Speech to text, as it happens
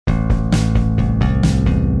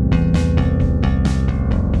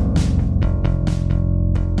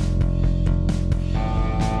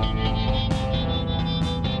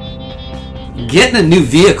Getting a new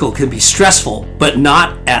vehicle can be stressful, but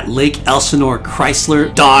not at Lake Elsinore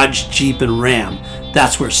Chrysler, Dodge, Jeep, and Ram.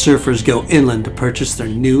 That's where surfers go inland to purchase their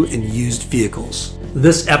new and used vehicles.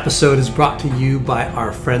 This episode is brought to you by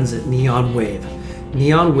our friends at Neon Wave.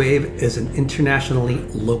 Neon Wave is an internationally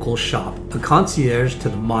local shop, a concierge to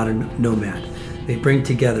the modern nomad. They bring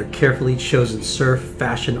together carefully chosen surf,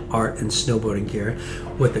 fashion, art, and snowboarding gear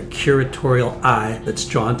with a curatorial eye that's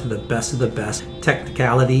drawn to the best of the best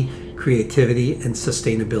technicality, creativity, and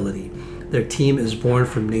sustainability. Their team is born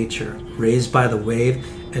from nature, raised by the wave,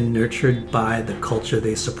 and nurtured by the culture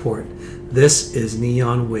they support. This is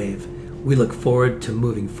Neon Wave. We look forward to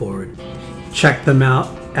moving forward. Check them out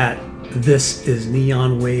at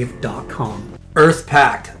thisisneonwave.com.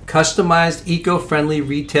 EarthPack, customized eco-friendly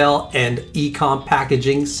retail and e-com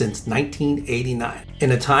packaging since 1989.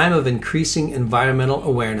 In a time of increasing environmental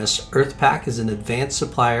awareness, EarthPack is an advanced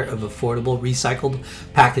supplier of affordable recycled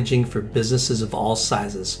packaging for businesses of all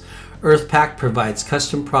sizes. EarthPack provides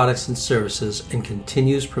custom products and services and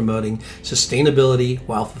continues promoting sustainability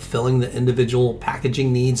while fulfilling the individual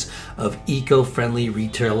packaging needs of eco-friendly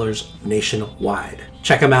retailers nationwide.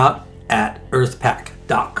 Check them out at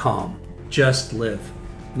earthpack.com. Just live.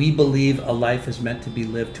 We believe a life is meant to be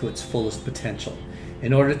lived to its fullest potential.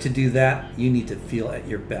 In order to do that, you need to feel at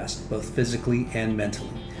your best, both physically and mentally.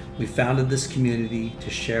 We founded this community to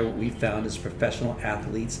share what we found as professional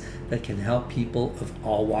athletes that can help people of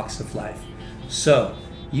all walks of life. So,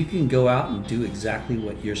 you can go out and do exactly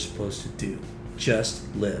what you're supposed to do. Just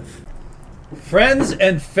live. Friends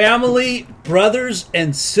and family, brothers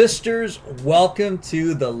and sisters, welcome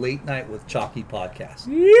to the Late Night with Chalky podcast.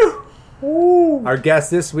 Our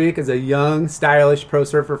guest this week is a young, stylish pro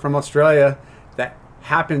surfer from Australia that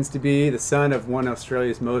happens to be the son of one of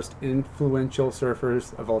Australia's most influential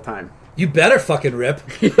surfers of all time. You better fucking rip.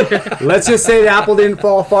 Let's just say the apple didn't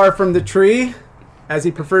fall far from the tree, as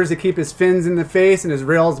he prefers to keep his fins in the face and his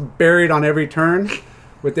rails buried on every turn.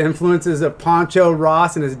 With the influences of Poncho,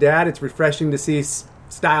 Ross, and his dad, it's refreshing to see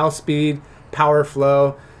style, speed, power,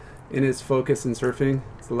 flow in his focus in surfing.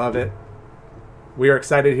 Love it. We are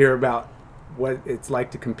excited to hear about what it's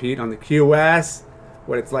like to compete on the QS,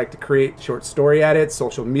 what it's like to create short story edits,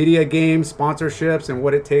 social media games, sponsorships, and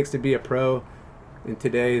what it takes to be a pro in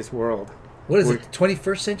today's world. What is it, the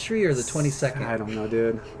 21st century or the 22nd? I don't know,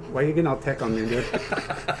 dude. Why are you getting all tech on me, dude?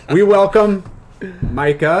 We welcome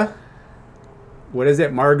Micah. What is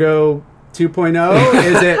it, Margo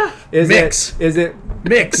 2.0? Is it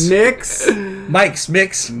Mix? Mix.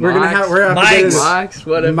 We're gonna Mike's,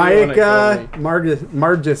 whatever. Micah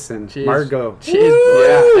Margieson. Cheers. Margo. Cheers.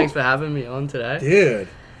 Yeah, thanks for having me on today, dude.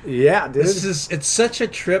 Yeah, dude. It's such a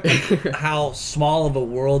trip how small of a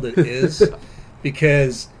world it is,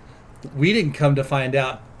 because we didn't come to find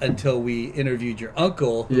out until we interviewed your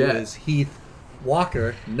uncle, who is Heath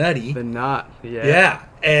Walker, Nutty. the Nut. Yeah,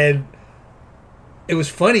 and it was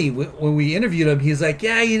funny when we interviewed him. He's like,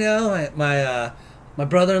 "Yeah, you know, my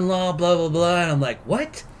brother-in-law, blah blah blah," and I'm like,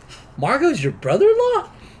 "What? Margo's your brother-in-law?"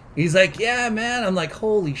 He's like, "Yeah, man." I'm like,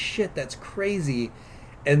 "Holy shit, that's crazy!"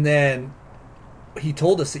 And then he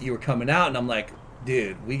told us that you were coming out, and I'm like,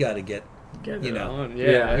 "Dude, we got to get on.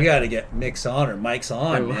 we got to get Mix on or Mike's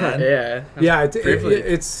on, man."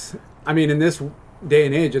 It's. I mean, in this day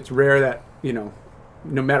and age, it's rare that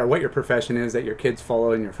no matter what your profession is, that your kids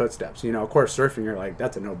follow in your footsteps. Of course, surfing, you're like,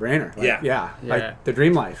 that's a no-brainer. Like the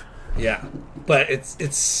dream life. Yeah, but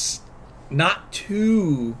it's not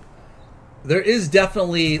too. There is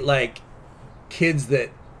definitely like kids that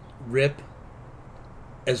rip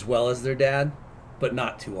as well as their dad, but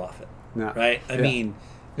not too often. No. Right? I mean,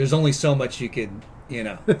 there's only so much you could,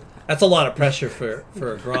 That's a lot of pressure for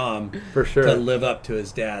a Grom for sure to live up to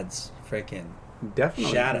his dad's freaking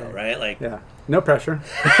shadow, right? Like, no pressure.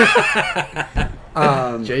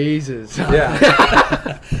 Jesus.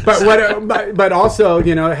 Yeah. but also,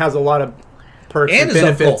 it has a lot of perks and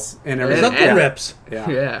benefits and everything. And rips.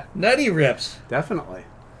 Yeah. Nutty rips. Definitely.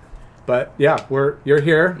 But yeah, you're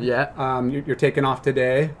here. Yeah. You're taking off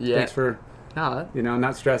today. Yeah. Thanks for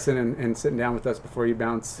not stressing and sitting down with us before you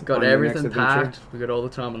bounce. Got everything packed. We got all the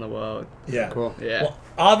time in the world. Yeah. Cool. Yeah. Well,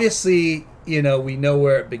 obviously, we know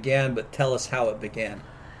where it began, but tell us how it began.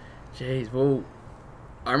 Jeez, well,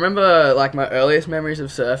 I remember like my earliest memories of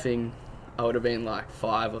surfing, I would have been like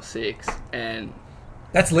 5 or 6, and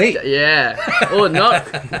that's late. Yeah. Well, not.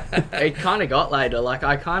 It kind of got later. Like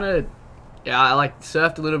I like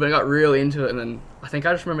surfed a little bit, I got really into it, and then I think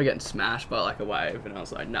I just remember getting smashed by like a wave, and I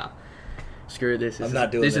was like, nah, screw this. I'm not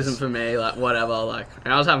doing this. This isn't for me. Like whatever. Like,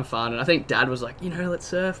 and I was having fun, and I think Dad was like, let's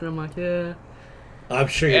surf, and I'm like, yeah. I'm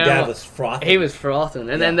sure your dad was frothing. He was frothing,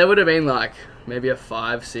 and then there would have been like maybe a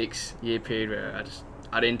 5-6 year period where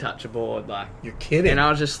I didn't touch a board. Like, you're kidding. And I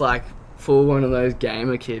was just like full one of those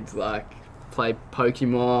gamer kids, like play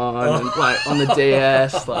Pokemon and like on the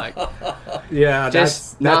DS, like. Yeah,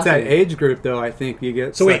 just that's that nothing. age group though. I think you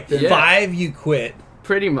get. So wait, sucked in. 5 you quit.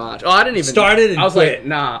 Pretty much. Oh, I didn't even Started and I was quit. like,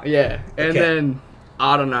 nah, yeah. And Okay. then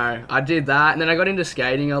I don't know. I did that, and then I got into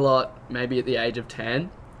skating a lot, maybe at the age of 10,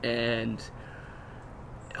 and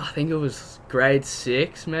I think it was grade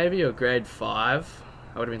 6 maybe or grade 5.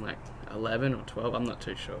 I would have been like 11 or 12. I'm not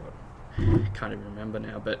too sure. Can't even remember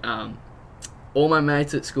now. But all my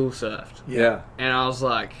mates at school surfed. Yeah. And I was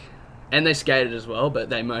like, and they skated as well, but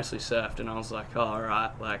they mostly surfed. And I was like, oh, all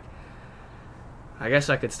right, like, I guess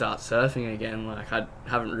I could start surfing again. Like, I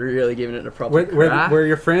haven't really given it a proper crack. Were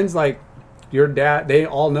your friends like your dad? They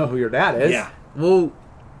all know who your dad is. Yeah. Well,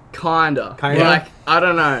 kinda. Kinda? Like, I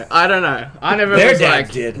don't know. I never Their was dads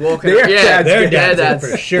like did. walking. Their yeah, dads Their did. dads dads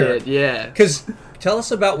did for sure. did, yeah. Because tell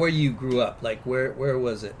us about where you grew up. Like, where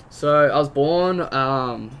was it? So I was born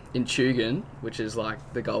in Tugun, which is like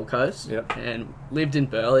the Gold Coast, Yep. and lived in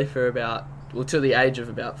Burleigh for till the age of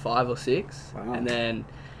about 5 or 6, Wow. and then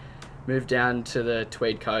moved down to the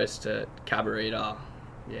Tweed Coast at Cabarita.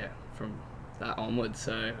 Yeah, from that onwards.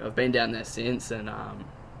 So I've been down there since, and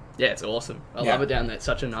yeah, it's awesome. I Yeah. love it down there. It's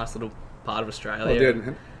such a nice little part of Australia. Oh,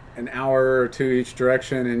 dude, an hour or two each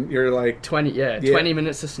direction, and you're like, 20 Yeah. 20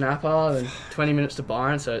 minutes to Snapper and 20 minutes to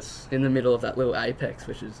Byron, so it's in the middle of that little apex,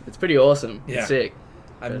 which is it's pretty awesome. Yeah. It's sick.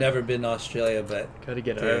 I've never been to Australia, but Got to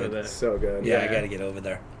get Dude, over there. it's so good. yeah, I got to get over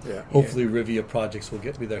there. Yeah. Hopefully, Rivia Projects will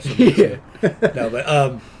get me there someday. Yeah.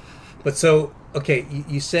 No, but so okay,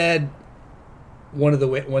 you said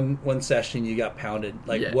one session you got pounded.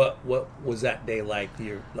 Like, Yeah. what was that day like?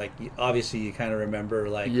 Obviously you kind of remember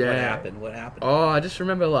like Yeah. what happened. Oh, I just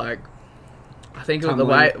remember like I think the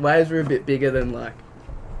Tumbling. waves were a bit bigger than like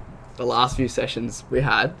the last few sessions we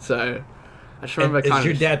had, so I just remember Is kind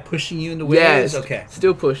your of dad pushing you into yeah, waves? Okay.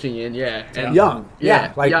 still pushing in, yeah. And Young.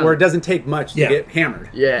 Yeah, Like young. where it doesn't take much to Yeah. get hammered.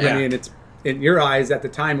 Yeah. Yeah. I mean, it's in your eyes at the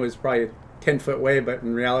time it was probably a 10-foot wave, but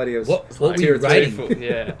in reality it was What like were you 2 or 3 riding? foot.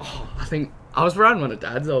 Yeah. Oh, I think I was riding one of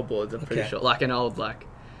Dad's old boards, I'm pretty Okay. sure. Like an old, like,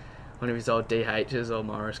 one of his old DHs or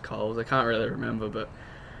Morris Coles. I can't really remember, but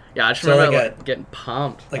yeah, I just So remember like getting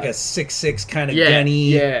pumped. Like a 6'6" kind of yeah,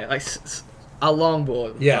 gunny. yeah, like a long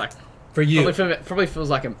board. Yeah. Like, For you. probably feels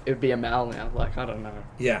like it would be a mal now. Like, I don't know.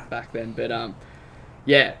 Yeah. Back then, but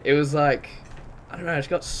yeah, it was like I don't know. I just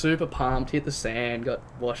got super pumped, hit the sand, got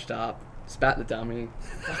washed up, spat the dummy,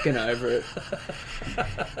 fucking over it.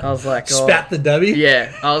 I was like, oh, Spat the dummy?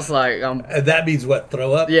 yeah. I was like, And that means what?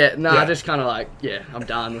 Throw up? yeah. No, Yeah. I just kind of like, yeah, I'm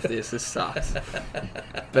done with this. This sucks.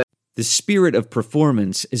 The spirit of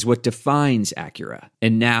performance is what defines Acura,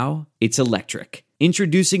 and now it's electric.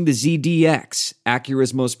 Introducing the ZDX,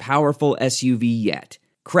 Acura's most powerful SUV yet.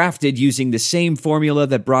 Crafted using the same formula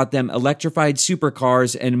that brought them electrified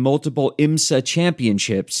supercars and multiple IMSA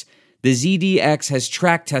championships, the ZDX has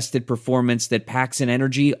track-tested performance that packs an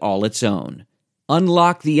energy all its own.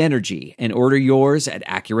 Unlock the energy and order yours at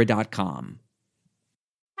Acura.com.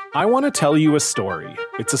 I want to tell you a story.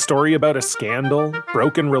 It's a story about a scandal,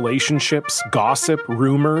 broken relationships, gossip,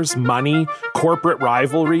 rumors, money, corporate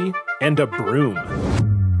rivalry, and a broom.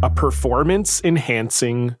 A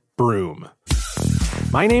performance-enhancing broom.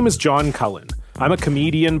 My name is John Cullen. I'm a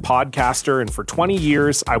comedian, podcaster, and for 20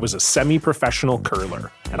 years, I was a semi-professional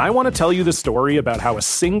curler. And I want to tell you the story about how a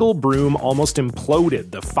single broom almost imploded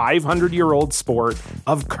the 500-year-old sport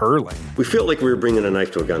of curling. We felt like we were bringing a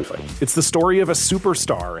knife to a gunfight. It's the story of a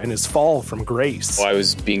superstar and his fall from grace. Well, I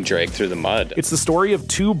was being dragged through the mud. It's the story of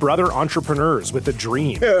two brother entrepreneurs with a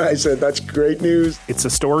dream. I said, that's great news. It's a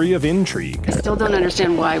story of intrigue. I still don't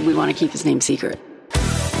understand why we want to keep his name secret.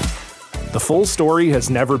 The full story has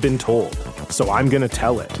never been told, so I'm going to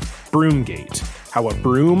tell it. Broomgate, how a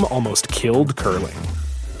broom almost killed curling.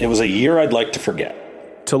 It was a year I'd like to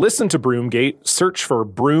forget. To listen to Broomgate, search for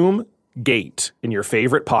Broomgate in your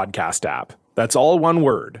favorite podcast app. That's all one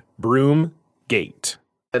word, Broomgate.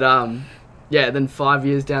 But yeah, then 5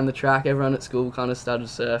 years down the track, everyone at school kind of started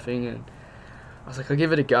surfing, and I was like, I'll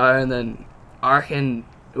give it a go. And then I reckon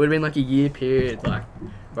it would have been like a year period, like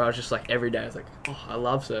where I was just like every day, I was like, oh, I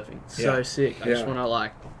love surfing, it's so sick. I just want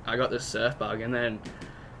to I got this surf bug. And then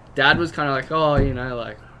Dad was kind of like, oh, you know,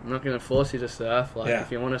 like I'm not gonna force you to surf. Like if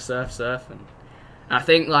you want to surf, surf. And I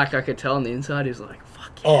think like I could tell on the inside, he was like,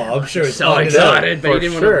 fuck yeah. Oh, I'm sure he's it's so excited, but he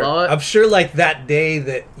didn't want to blow it. I'm sure like that day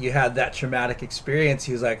that you had that traumatic experience,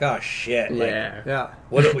 he was like, oh shit. Like, Yeah.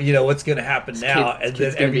 what what's gonna happen now? And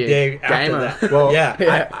then every day after gamer. that. Well,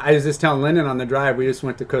 yeah. I was just telling Lyndon on the drive, we just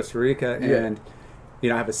went to Costa Rica, and I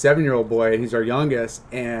have a 7-year-old boy, and he's our youngest,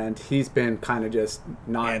 and he's been kind of just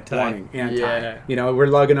not wanting anti. Yeah. We're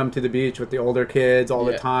lugging him to the beach with the older kids all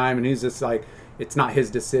the time, and he's just like, it's not his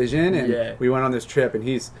decision. And we went on this trip, and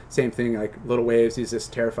he's same thing, like little waves. He's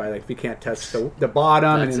just terrified. Like if he can't touch the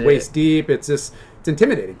bottom and waist deep, it's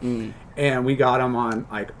intimidating. And we got him on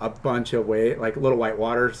like a bunch of like little white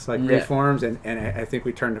waters, like reforms, and I think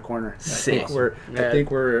we turned the corner. Sick. I think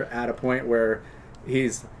we're at a point where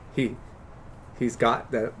he's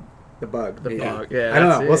got the bug. Bug. Yeah, I don't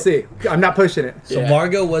know. We'll see. I'm not pushing it. So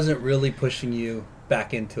Margot wasn't really pushing you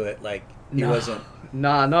back into it. Like he wasn't.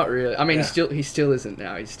 Nah, not really. I mean, he still isn't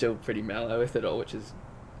now. He's still pretty mellow with it all, which is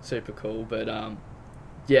super cool. But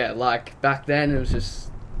like back then it was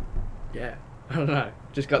just I don't know.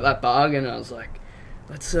 Just got that bug, and I was like,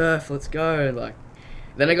 let's surf, let's go. Like,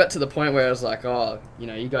 then I got to the point where I was like, oh,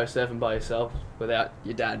 you go surfing by yourself without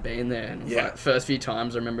your dad being there. And it was like, the first few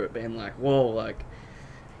times I remember it being like, whoa, like,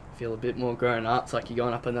 feel a bit more grown up. It's like you're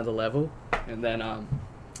going up another level. And then, I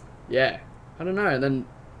don't know. And then,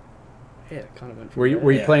 it kind of went from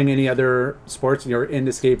Were you playing any other sports? You were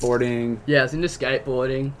into skateboarding? Yeah, I was into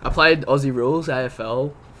skateboarding. I played Aussie Rules,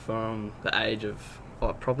 AFL, from the age of,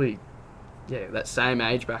 probably, that same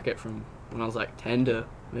age bracket from when I was like 10 to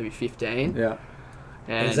maybe 15. Yeah.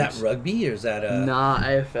 And is that rugby or is that Nah,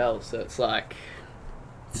 AFL. So it's like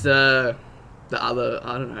it's the other,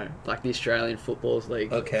 I don't know, like the Australian Football's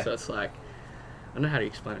League. Okay. So it's like, I don't know how to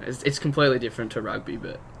explain it. It's completely different to rugby,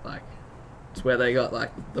 but like it's where they got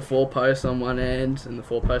like the 4 posts on one end and the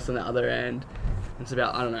 4 posts on the other end. It's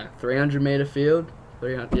about, I don't know, 300 meter field.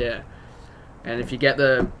 300, yeah. And if you get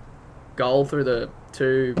the goal through the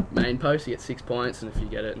 2 main posts, you get 6 points, and if you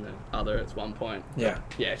get it in the other, it's 1 point. Yeah,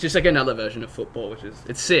 it's just like another version of football,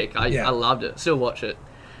 it's sick. I loved it. Still watch it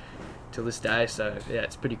till this day. So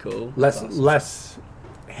it's pretty cool. Less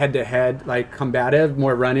head to head, like combative,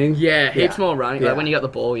 more running. Heaps more running. Like when you got the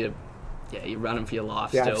ball, you're running for your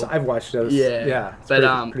life. Still, I've watched those.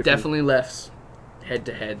 But pretty definitely less head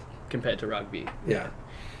to head compared to rugby.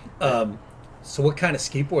 So what kind of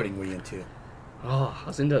skateboarding were you into? I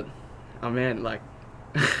was into. Oh man, like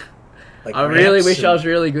I really wish I was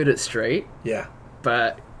really good at street. Yeah.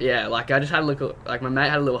 But like I just had a look at, like my mate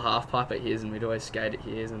had a little half pipe at his, and we'd always skate at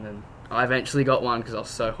his, and then I eventually got one because I was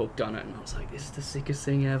so hooked on it, and I was like, this is the sickest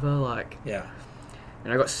thing ever. Like, and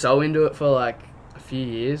I got so into it for like a few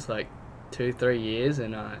years, like 2-3 years,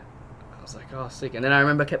 and I was like, oh, sick. And then I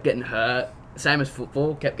remember I kept getting hurt, same as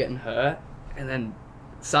football, kept getting hurt, and then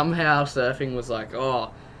somehow surfing was like,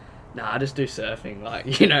 oh, I just do surfing. Like,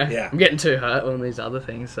 I'm getting too hurt on these other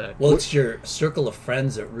things. So, well, it's your circle of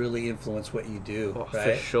friends that really influence what you do,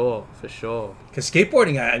 right? For sure. Because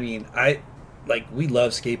skateboarding, we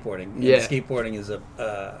love skateboarding. And skateboarding is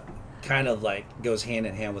a kind of like goes hand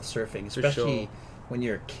in hand with surfing, especially when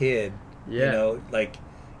you're a kid. Like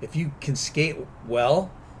if you can skate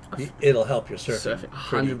well, it'll help your surfing.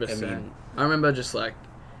 100%. I remember just like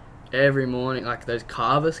every morning, like those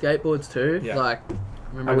Carver skateboards too. Yeah. Like,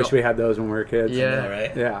 I wish we had those when we were kids. Yeah,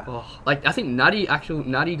 right. Yeah. Like I think Nutty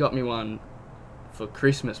got me one for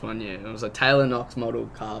Christmas one year. It was a Taylor Knox model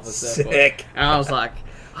Carver surfboard. Sick. And I was like,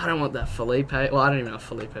 I don't want that Felipe. Well, I don't even know if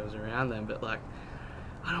Felipe was around then, but like,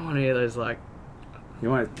 I don't want any of those like. You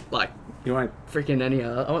want freaking any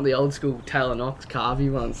other. I want the old school Taylor Knox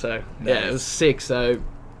Carvey one. So nice. It was sick. So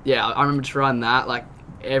I remember just riding that like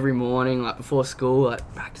every morning, like before school,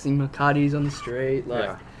 like practicing my cuddies on the street, like.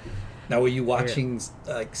 Yeah. Now, were you watching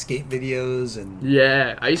like skate videos and?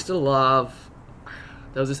 Yeah, I used to love.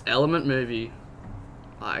 There was this Element movie,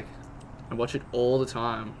 like I watch it all the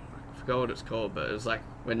time. I forgot what it's called, but it was like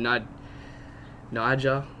when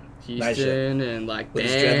Nigel Houston and like with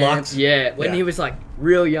Bam, his dreadlocks. Yeah, when he was like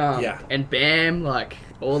real young. Yeah. And Bam, like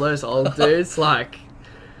all those old dudes, like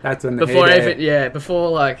that's in the before heyday. before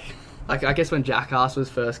like I guess when Jackass was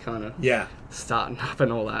first kind of starting up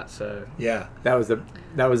and all that. So that was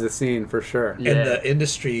the scene for sure. Yeah. And the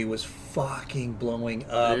industry was fucking blowing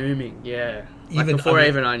up, booming. Yeah, even before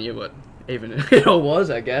I knew what even it all was.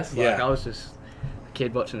 I guess I was just a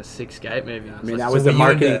kid watching a sick skate movie. I mean, that was the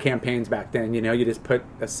marketing campaigns back then. You just put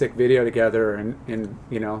a sick video together, and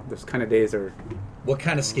those kind of days are. What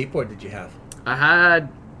kind of skateboard did you have? I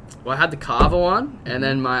had the Carver one, and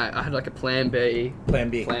then I had like a Plan B.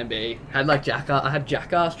 Had like I had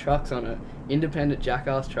Jackass trucks on it, independent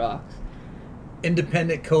Jackass trucks.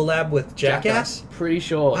 Independent collab with Jackass? Pretty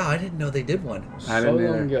sure. Wow, I didn't know they did one. So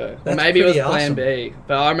long ago. That's maybe it was pretty Plan awesome. B.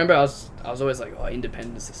 But I remember I was always like, oh,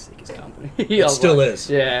 Independent is the sickest company. It still is.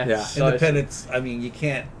 Yeah. So Independence, I mean, you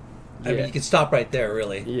can't. I mean, you can stop right there,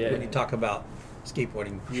 really. Yeah. When you talk about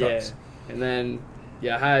skateboarding trucks. Yeah. And then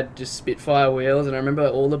I had just Spitfire wheels, and I remember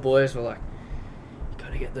all the boys were like, "You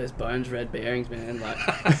gotta get those Bones Red bearings, man!"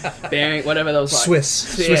 Like bearing, whatever that was like.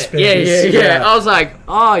 Swiss bearings. Yeah. I was like,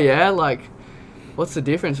 "Oh yeah, like, what's the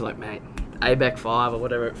difference?" Like, mate, ABEC 5 or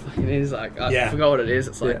whatever it fucking is. Like, I forgot what it is.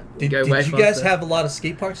 It's like, Did you guys have a lot of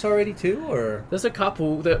skate parks already too, or? There's a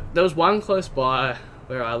couple. There was one close by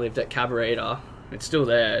where I lived at Cabarita. It's still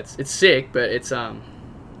there. It's sick, but it's a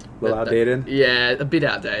little outdated? Yeah, a bit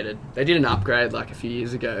outdated. They did an upgrade like a few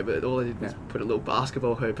years ago, but all they did was put a little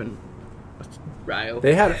basketball hoop and a rail.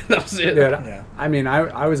 They had that was it. Yeah. I mean,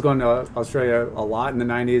 I was going to Australia a lot in the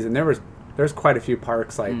 90s, and there's quite a few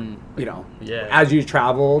parks, like, you know, as you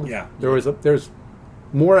traveled, there's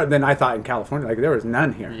more than I thought in California. Like, there was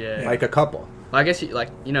none here. Yeah. Like, a couple. I guess,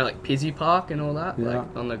 like Pizzey Park and all that, like,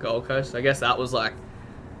 on the Gold Coast. I guess that was, like,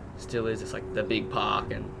 still is just, like, the big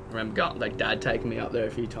park, and I remember Dad taking me up there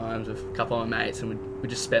a few times with a couple of my mates, and we'd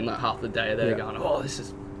just spend, like, half the day there going, oh, this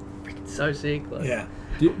is freaking so sick. Like,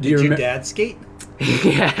 Did your dad skate?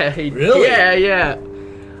 Yeah. Really? Yeah.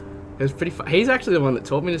 It was pretty fun. He's actually the one that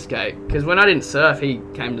taught me to skate, because when I didn't surf, he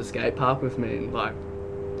came to skate park with me, and like,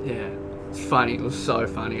 it's funny. It was so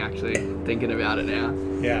funny, actually, thinking about it now.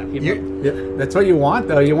 Yeah. That's what you want,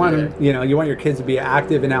 though. You want you want your kids to be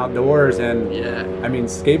active and outdoors, and I mean,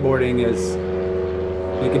 skateboarding is,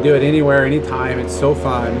 you can do it anywhere, anytime. It's so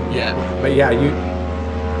fun. Yeah. But you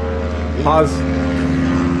pause.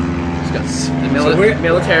 The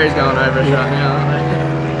military's going over us right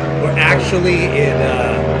now. We're actually in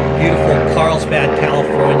beautiful Carlsbad,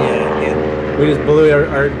 California. We just blew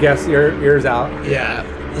our guests' ears out. Yeah.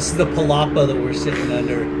 This is the palapa that we're sitting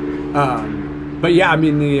under. But yeah, I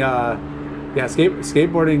mean,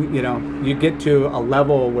 skateboarding, you know, you get to a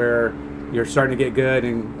level where you're starting to get good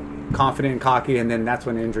and confident and cocky, and then that's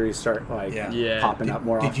when injuries start popping up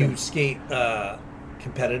more often. Did you skate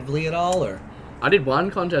competitively at all, or? I did one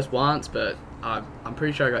contest once, but I'm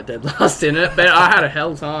pretty sure I got dead last in it. But I had a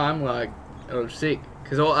hell time. Like, it was sick,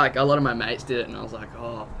 because a lot of my mates did it, and I was like,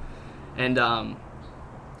 oh. And I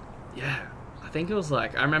think it was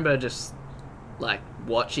like, I remember just like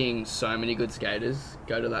watching so many good skaters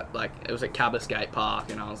go to that, like, it was at Cabba Skate Park,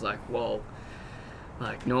 and I was like, whoa.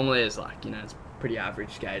 Like, normally it's like, you know, it's pretty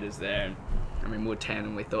average skaters there, and I mean, we were 10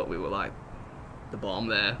 and we thought we were like the bomb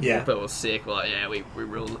there. Yeah. We thought it was sick. We're like, we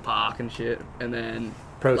ruled the park and shit. And then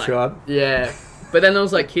pros show up. Yeah. But then there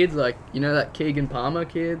was like kids, like, you know that Keegan Palmer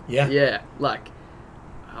kid? Yeah. Yeah. Like,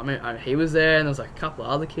 I mean, he was there, and there was like a couple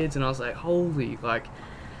of other kids, and I was like, holy, like,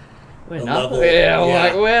 we're not.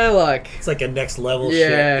 Like, we're like, it's like a next level shit.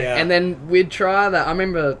 Yeah. And then we'd try that. I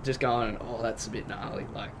remember just going, oh, that's a bit gnarly.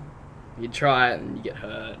 Like, you'd try it and you get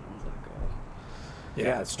hurt.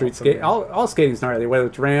 Yeah, street skate. All skating's gnarly, whether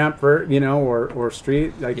it's ramp or, you know, or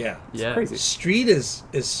street. Like, it's crazy. Street is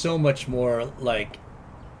so much more like,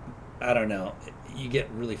 I don't know. You get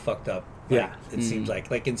really fucked up. Like, it seems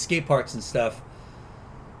like in skate parks and stuff.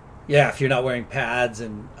 Yeah, if you're not wearing pads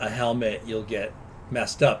and a helmet, you'll get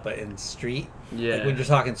messed up. But in street, like when you're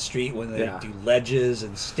talking street, when they do ledges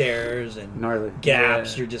and stairs and gnarly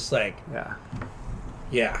gaps, you're just like,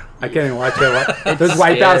 yeah. I can't even watch it. Those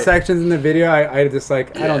wipeout sections in the video, I just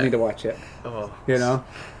like, I don't need to watch it. Oh, you know?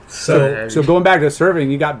 So going back to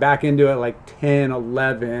surfing, you got back into it like 10,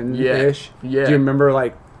 11-ish. Yeah. Do you remember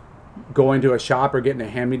like going to a shop or getting a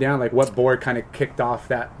hand-me-down? Like, what board kind of kicked off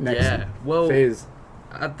that next phase?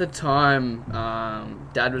 At the time,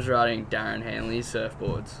 Dad was riding Darren Hanley's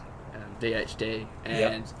surfboards, DHD,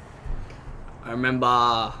 and I remember,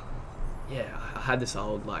 I had this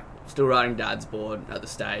old, like, still riding Dad's board at the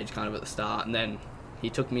stage, kind of at the start, and then he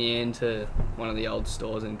took me into one of the old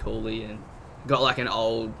stores in Cooley and got like an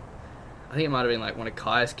old, I think it might have been like one of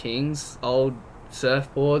Caius King's old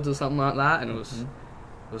surfboards or something like that, and it was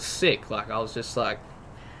sick. Like, I was just like,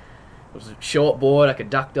 it was a short board, I could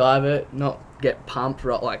duck dive it, not get pumped,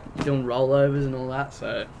 like doing rollovers and all that,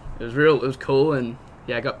 so it was cool, and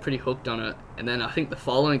I got pretty hooked on it. And then I think the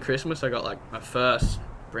following Christmas I got like my first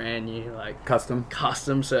brand new like custom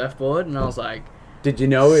surfboard, and I was like, did you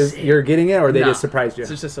know you're getting it, or they just surprised you?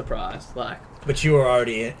 It's just a surprise. Like, but you were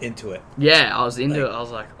already into it. Yeah, I was into it. I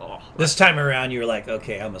was like, oh. This time around, you were like,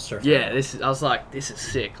 okay, I'm a surfer. Yeah, I was like, this is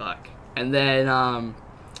sick. Like, and then I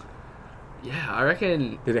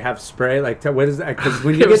reckon. Did it have spray? Like, what is that? Because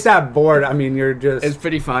when you get that board, I mean, you're just. It's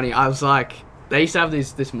pretty funny. I was like, they used to have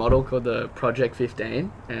this model called the Project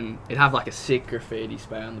 15, and it'd have like a sick graffiti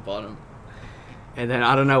spray on the bottom. And then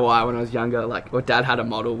I don't know why, when I was younger, like, Dad had a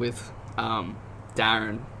model with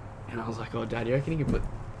Darren, and I was like, oh, Dad, you reckon you could put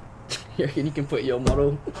you reckon you can put your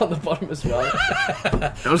model on the bottom as well?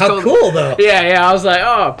 How cool, though. Yeah, I was like,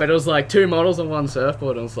 oh, but it was like 2 models on one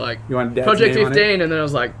surfboard, and it was like, You want Dad's Project name on 15, and then it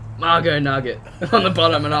was like, Margot Nugget on the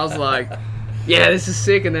bottom, and I was like, yeah, this is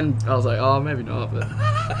sick, and then I was like, oh, maybe not, but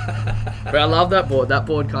I love that board. That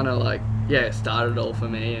board kind of like, started it all for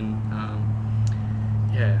me, and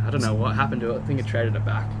I don't know what happened to it. I think I traded it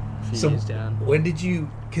back a few years down. When did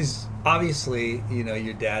you, because obviously,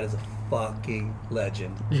 your dad is a fucking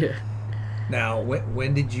legend. Yeah. Now,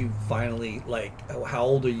 when did you finally, like, how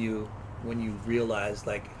old are you when you realized,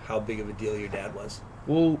 like, how big of a deal your dad was?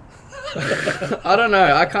 Well, I don't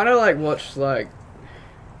know. I kind of, like, watched, like,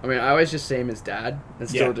 I mean, I always just see him as dad, and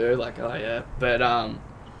still do, like, oh, yeah. But,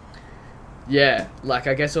 like,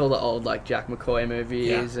 I guess all the old, like, Jack McCoy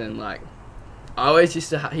movies, and, like, I always used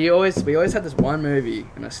to, we always had this one movie,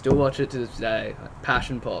 and I still watch it to this day, like,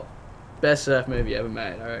 Passion Pop. Best surf movie ever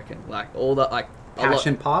made, I reckon. Like, all that, like...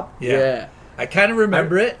 Passion Pop? Yeah. I kind of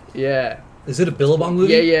remember it. Yeah. Is it a Billabong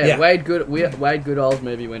movie? Yeah. Wade Goodall's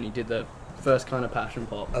movie when he did the first kind of Passion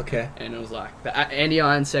Pop. Okay. And it was like, the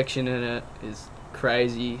anti-iron section in it is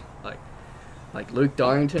crazy. Like Luke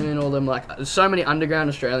Dorrington, all them, like, there's so many underground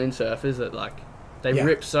Australian surfers that, like, they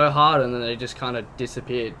ripped so hard and then they just kind of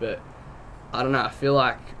disappeared. But, I don't know, I feel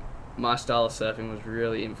like my style of surfing was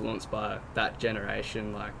really influenced by that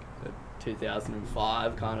generation, like,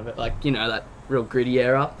 2005 kind of, like, that real gritty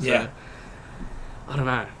era. So, I don't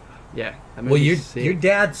know. Yeah. Well, your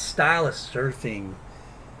dad's style of surfing,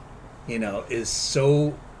 is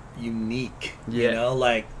so unique. Yeah.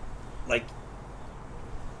 Like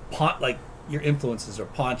your influences are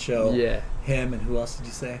Poncho. Yeah. Him, and who else did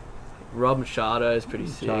you say? Rob Machado is pretty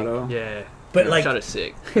sick. Yeah. But Machado's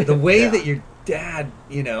sick. The way that your dad,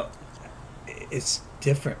 is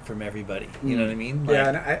different from everybody. You know what I mean? Like,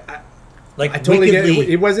 And I totally get it.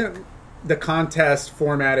 It wasn't the contest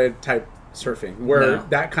formatted type surfing where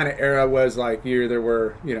that kind of era was like you either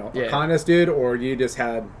were a contest dude or you just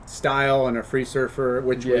had style and a free surfer,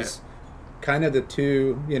 which was kind of the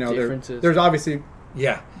two differences. There's obviously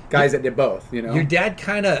guys that did both. Your dad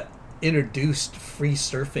kind of introduced free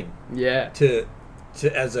surfing to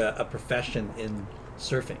as a profession in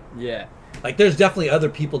surfing. Like there's definitely other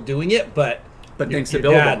people doing it, but thanks to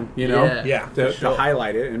Billabong, to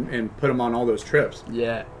highlight it and put them on all those trips.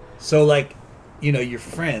 So like, your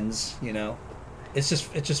friends, it's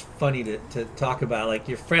just funny to talk about. Like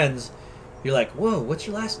your friends, you're like, whoa, what's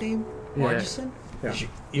your last name? Margieson? Yeah.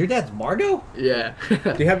 Your dad's Margot? Yeah.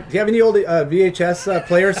 Do you have any old VHS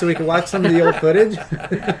players so we can watch some of the old footage?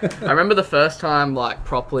 I remember the first time, like,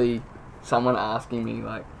 properly someone asking me,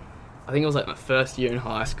 like, I think it was like my first year in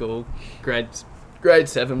high school, grade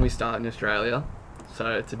 7 we start in Australia,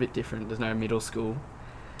 so it's a bit different. There's no middle school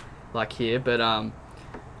like here, but I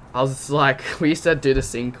was like, we used to do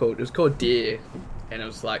this thing called DEAR, and it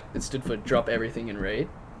was like, it stood for drop everything and read,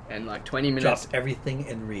 and like 20 minutes. Drop everything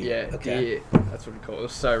and read. Yeah, okay. DEAR, that's what we call it. It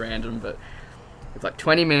was so random, but it's like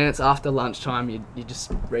 20 minutes after lunchtime, you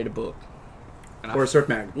just read a book. Or a surf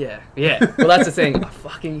mag. Yeah. Well, that's the thing. I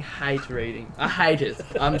fucking hate reading. I hate it.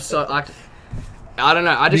 I'm so, like, I don't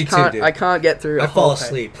know. I just can't. I can't get through. I fall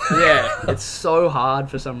asleep. Yeah, it's so hard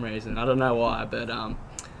for some reason. I don't know why, but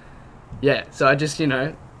so I just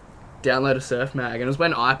download a surf mag, and it was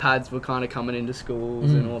when iPads were kind of coming into schools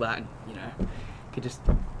and all that. And, could just,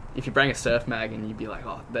 if you bring a surf mag, and you'd be like,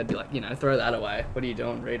 oh, they'd be like, throw that away. What are you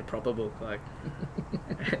doing? Read a proper book, like.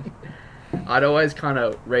 I'd always kind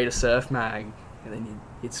of read a surf mag, and then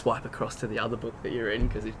you'd swipe across to the other book that you're in,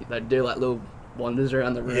 because they'd do like little wanders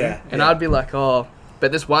around the room, and I'd be like, oh.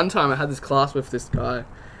 But this one time I had this class with this guy.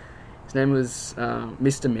 His name was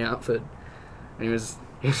Mr. Mountford, and he was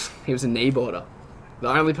a kneeboarder. The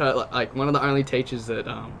only like one of the only teachers that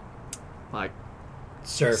like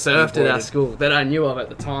surfed at our school that I knew of at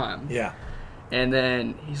the time. Yeah. And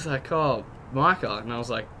then he's like, oh, Micah, and I was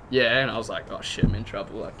like, yeah, and I was like, oh shit, I'm in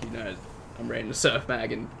trouble. Like, I'm reading a surf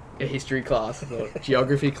mag in a history class or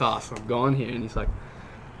geography class. I'm going here, and he's like,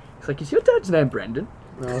 is your dad's name Brendan?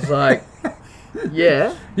 And I was like,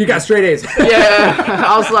 yeah. You got straight A's. Yeah.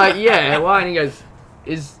 I was like, yeah. Why? And he goes,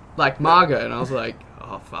 is like Margot, and I was like,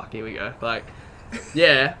 oh fuck, here we go. Like,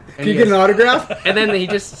 yeah. And can you get an autograph? And then he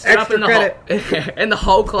just stood up in the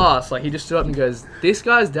whole class, like he just stood up and goes, this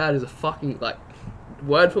guy's dad is a fucking, like,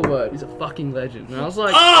 word for word, he's a fucking legend. And I was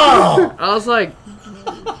like, oh! I was like,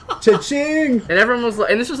 cha-ching! And everyone was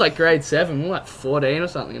like, and this was like grade 7, we were like 14 or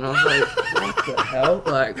something, and I was like, what the hell?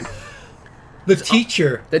 Like, the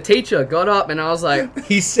teacher got up, and I was like,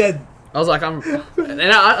 he said, I was like, and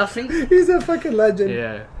I think He's a fucking legend.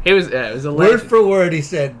 yeah, he was. Yeah, it was a legend. Word for word, he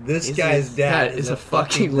said, "This His guy's dad is is a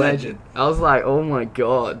fucking legend." I was like, oh my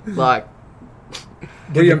god, like,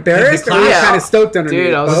 Were you embarrassed or were you class- kind of stoked underneath?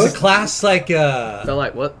 Dude, I was- Was both? the class like so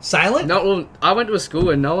like what? silent? No, well, I went to a school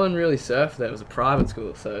where no one really surfed there. It was a private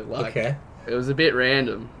school, so like, Okay. it was a bit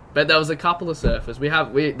random. But there was a couple of surfers.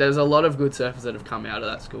 There's a lot of good surfers that have come out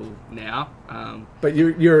of that school now. But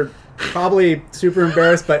you're probably super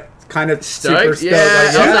embarrassed, but kind of super stoked. Yeah, Like, I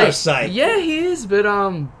was yeah. like, Psych. yeah, he is, but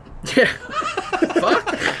yeah,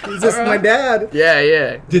 fuck. he's just my dad.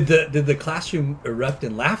 Yeah. Did the classroom erupt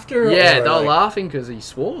in laughter? Yeah, or they were like- laughing because he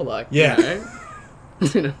swore, like, Yeah.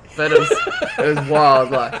 you know. But it was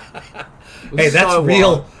wild, like. it was Hey, that's so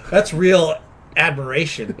real. wild. That's real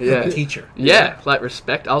admiration from Yeah. a teacher. Yeah, like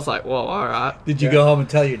respect. I was like, whoa, all right. Did you go home and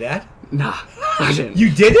tell your dad? Nah, I didn't. You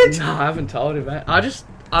didn't? No, I haven't told him, man. I don't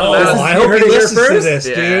Oh, know. I you hope heard he it here listens to first? this,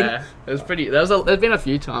 dude. Yeah, it was pretty. There's been a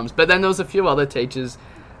few times, but then there was a few other teachers.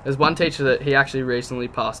 There's one teacher that he actually recently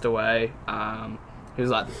passed away. He was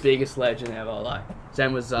like the biggest legend ever. Like his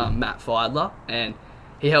name was Matt Feidler, and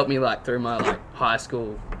he helped me like through my like high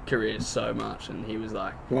school career so much. And he was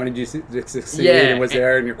like, Wanted you to succeed Yeah, and was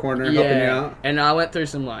there in your corner helping you out. and I went through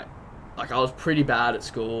some like I was pretty bad at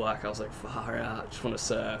school. Like I was like far out, just want to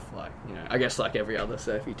surf. Like I guess like every other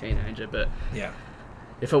surfy teenager, but. Yeah.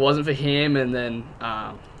 If it wasn't for him, and then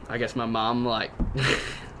I guess my mum like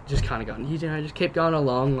just kind of going, just keep going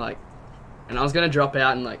along, like. And I was gonna drop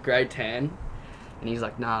out in like grade 10, and he's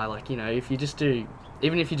like, nah, like if you just do,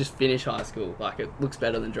 even if you just finish high school, like it looks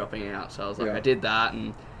better than dropping out. So I was like, Yeah. I did that,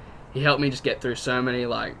 and he helped me just get through so many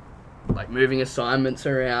like moving assignments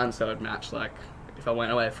around, so I'd match like if I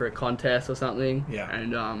went away for a contest or something. Yeah.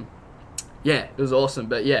 And yeah, it was awesome.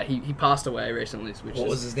 But yeah, he passed away recently. Which What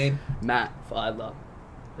was his name? Matt Feidler.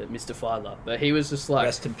 Mr. Feidler, but he was just like,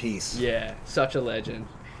 Rest in peace. yeah, such a legend.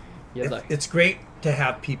 Yeah, like, It's great to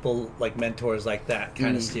have people like mentors like that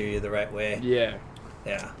kind of steer you the right way. yeah,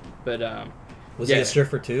 Yeah. but Was yeah. he a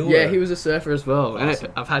surfer too? yeah, or- he was a surfer as well, Awesome.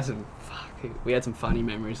 and I've had some. We had some funny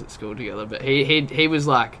memories at school together, but he was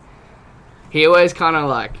like, he always kind of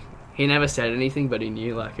like, he never said anything, but he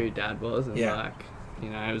knew like who Dad was, and Yeah.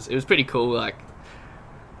 like, it was pretty cool. Like,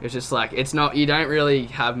 it was just like, it's not, you don't really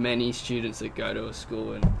have many students that go to a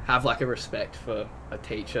school and have like a respect for a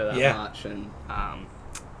teacher that Yeah. much, and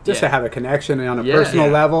Just yeah. to have a connection on a Yeah. personal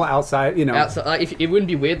Yeah. level outside, Outside, like, if, it wouldn't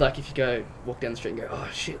be weird, like, if you go walk down the street and go, oh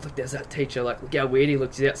shit, look, there's that teacher, like, look how weird he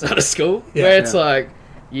looks outside of school. Yeah. Where it's Yeah. like,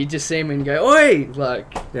 you just see him and go, oi!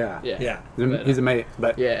 Like, Yeah. yeah. Yeah. He's a mate,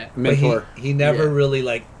 but Yeah. a mentor. But he never Yeah. really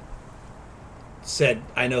like said,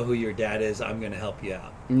 "I know who your dad is. I'm going to help you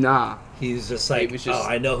out." Nah. He's just like, was just- "Oh,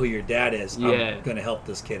 I know who your dad is. Yeah. I'm going to help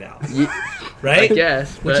this kid out." I Right?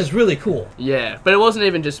 guess. Which but- is really cool. yeah. But it wasn't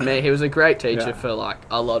even just me. He was a great teacher Yeah. for, like,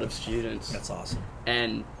 a lot of students. That's awesome.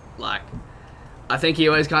 And, like, I think he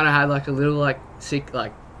always kind of had, like, a little, like, sick,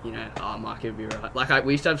 like, oh, Micah would be right. Like,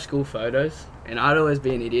 we used to have school photos, and I'd always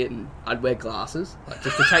be an idiot, and I'd wear glasses, like,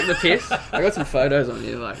 just to take the piss. I got some photos on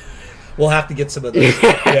here, like. We'll have to get some of those.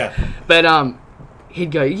 Yeah. But,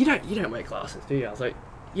 he'd go, you don't wear glasses, do you? I was like,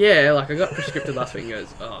 yeah, like, I got prescriptive last week. He goes,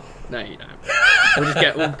 oh, no, you don't.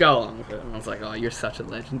 We'll go along with it. And I was like, oh, you're such a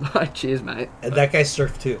legend. Like, cheers, mate. And that guy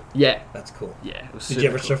surfed too. Yeah. That's cool. Yeah. It was Did super you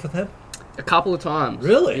ever cool. surf with him? A couple of times.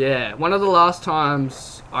 Really? Yeah. One of the last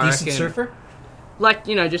times, I Decent reckon. surfer? Like,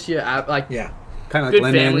 just your app, like. Yeah. Kind of Good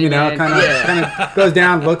like Lyndon, family man. kind Yeah. of goes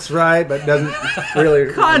down, looks right, but doesn't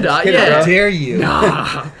really. Kinda, Kid, yeah. bro. How dare you?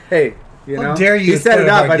 Nah. Hey, you know. How dare you? He set it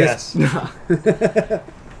up. I Guess. just.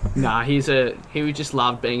 Nah, he just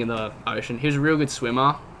loved being in the ocean. He was a real good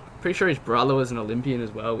swimmer. Pretty sure his brother was an Olympian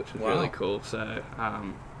as well, which was Wow. really cool. So,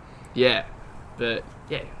 yeah. But,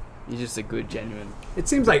 yeah, he's just a good, genuine. It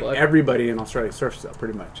seems like Bloke. everybody in Australia surfs though,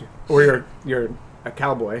 pretty much. Or you're a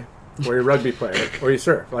cowboy, or you're a rugby player, or you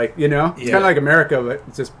surf. Like it's Yeah. kind of like America, but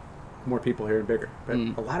it's just more people here and bigger. But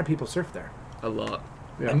Mm. a lot of people surf there. A lot.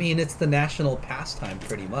 Yeah. I mean, it's the national pastime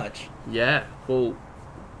pretty much. Yeah. Well,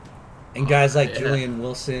 And guys like yeah. Julian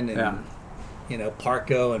Wilson and, Yeah.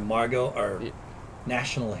 Parko and Margot are Yeah.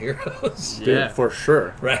 national heroes. Dude, yeah. for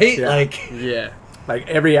sure. Right? Yeah. Like, Yeah. Like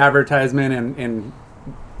every advertisement in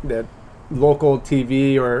the local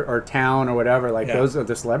TV or town or whatever, like Yeah. those are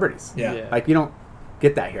the celebrities. yeah. Yeah. Like you don't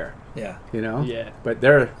get that here, Yeah. you know. Yeah. But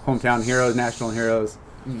they're hometown heroes, national heroes.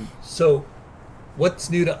 So, what's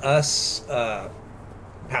new to us?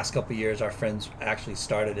 Past couple years, our friends actually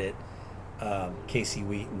started it. Casey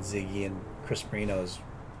Wheat and Ziggy and Chris Marino's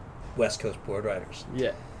West Coast Board Riders,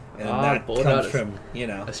 Yeah. and Ah, that Board comes Riders. from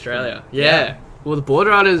Australia. Yeah. Yeah. Well, the Board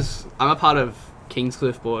Riders, I'm a part of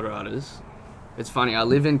Kingscliff Board Riders. it's funny. I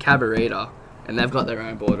live in Cabarita, and they've got their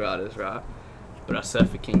own board riders, right? But I surf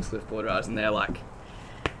for Kingscliff board riders, and they're like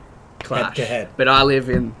clash. Head to head. But I live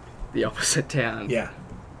in the opposite town. Yeah.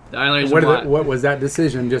 The only reason What was that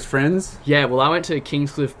decision? Just friends? Yeah, well, I went to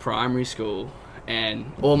Kingscliff Primary School,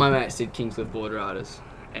 and all my mates did Kingscliff board riders,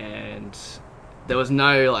 and there was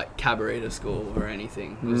no like Cabarita school or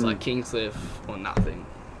anything. It was like Kingscliff or nothing.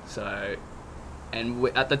 So, and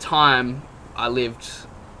at the time, I lived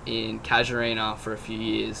in Casuarina for a few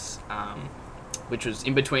years, which was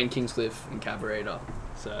in between Kingscliff and Cabarita.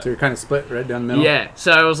 So you're kind of split right down the middle? Yeah,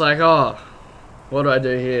 so I was like, oh, what do I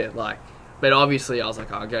do here? Like, but obviously I was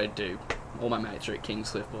like, I'll go do, all my mates are at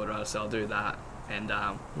Kingscliff board riders, so I'll do that. And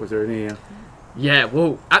was there any... yeah,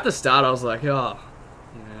 well, at the start I was like, oh,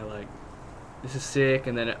 you know, like, this is sick.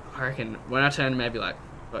 And then I reckon when I turned maybe like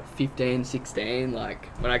 15, 16, like,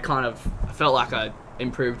 when I felt like I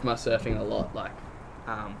improved my surfing a lot, like,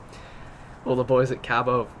 all the boys at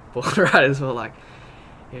Cabo board riders were like,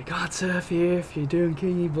 you can't surf here if you're doing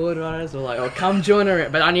Kingy board riders, or like, oh, come join her.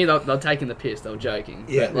 But I knew they were taking the piss, they were joking.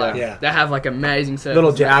 Yeah, but, like, yeah. They have like amazing surfers.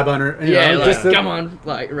 Little jab on her. Yeah, like, just come on,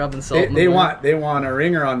 like, rubbing salt in the they wound. want a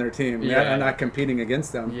ringer on their team. Yeah. They're not competing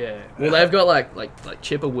against them. Yeah. Well, they've got like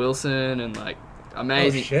Chipper Wilson and like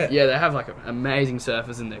amazing. Oh, shit. Yeah, they have like amazing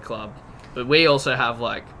surfers in their club. But we also have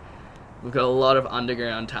like, we've got a lot of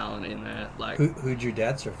underground talent in there. Like, Who'd your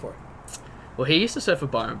dad surf for? well, he used to surf for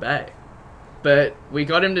Byron Bay, but we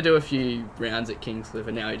got him to do a few rounds at Kingscliff,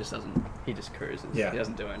 and now he just doesn't. He just cruises. Yeah. He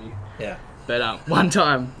doesn't do any. Yeah. But one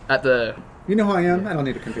time at the. You know who I am? I don't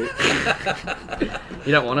need to compete.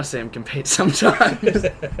 You don't want to see him compete sometimes.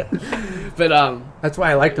 But That's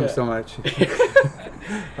why I liked him so much.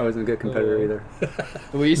 I wasn't a good competitor either.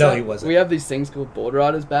 He wasn't. We have these things called board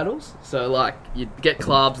riders battles. So like you'd get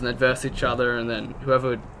clubs and they'd verse each other, and then whoever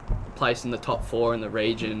would place in the top 4 in the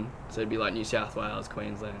region, so it'd be like New South Wales,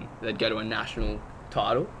 Queensland, they'd go to a national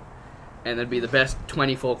title, and there'd be the best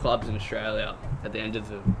 24 clubs in Australia at the end of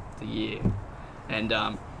the year. And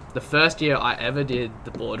the first year I ever did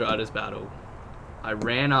the board riders battle, I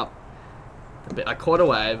caught a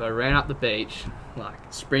wave, I ran up the beach,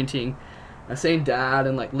 like sprinting. I seen Dad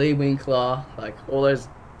and like Lee Winkler, like all those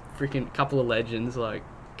freaking couple of legends, like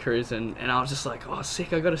cruising, and I was just like, oh,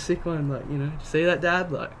 sick, I got a sick one, like, you know, did you see that,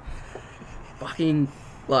 Dad? Like, fucking,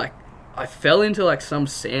 like, I fell into like some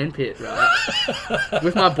sand pit, right,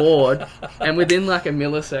 with my board, and within like a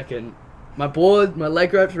millisecond, my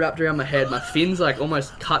leg rope's wrapped around my head, my fins like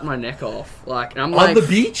almost cut my neck off, like, and I'm like, on the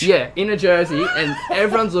beach? Yeah, in a jersey, and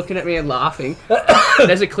everyone's looking at me and laughing.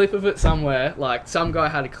 There's a clip of it somewhere, like some guy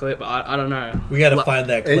had a clip, I don't know. We gotta find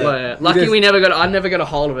that clip. Yeah. Lucky I never got a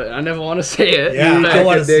hold of it. I never want to see it. Yeah, but, I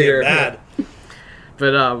want to see it bad.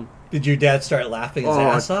 But did your dad start laughing his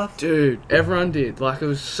ass off? Dude, everyone did. Like, it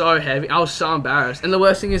was so heavy. I was so embarrassed. And the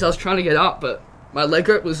worst thing is I was trying to get up, but my leg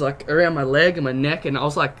rope was like around my leg and my neck, and I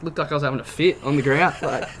was like, looked like I was having a fit on the ground.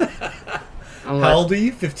 Like, how old are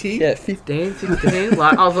you? 15? Yeah, 15, 16.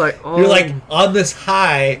 Like, I was like, oh. You're like on this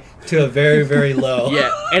high to a very, very low. Yeah,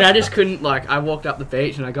 and I just couldn't, like, I walked up the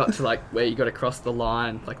beach and I got to like where you got to cross the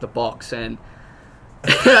line, like the box, and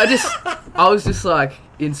I was just like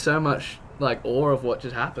in so much like awe of what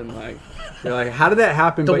just happened. Like, you're like, how did that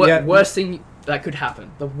happen? The but yet, worst thing that could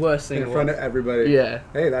happen. The worst thing in front of everybody. Yeah.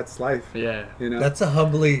 Hey, that's life. Yeah. You know. That's a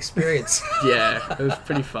humbling experience. Yeah, it was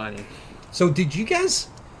pretty funny. So did you guys?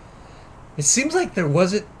 It seems like there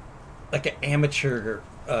wasn't like an amateur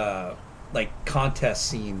like contest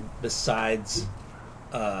scene besides.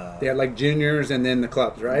 They had like juniors and then the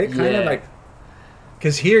clubs, right? Yeah. Kind of like.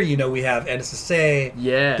 Because here, you know, we have NSSA,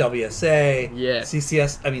 yeah, WSA, yeah,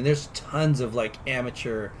 CCS. I mean, there's tons of like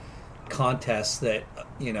amateur contests that,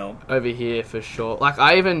 you know, over here for sure. Like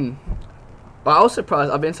I was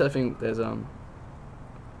surprised. I've been surfing. There's the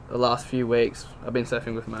last few weeks I've been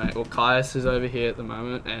surfing with Caius is over here at the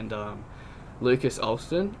moment, and Lucas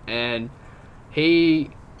Alston, and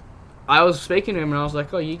I was speaking to him and I was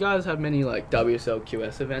like, oh, you guys have many like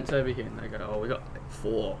WSL-QS events over here? And they go, oh, we got like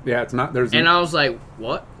 4. Yeah, it's not, there's... And I was like,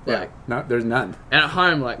 what? Yeah, like, no, there's none. And at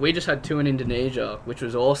home, like, we just had 2 in Indonesia, which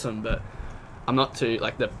was awesome, but I'm not too,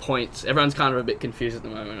 like, the points, everyone's kind of a bit confused at the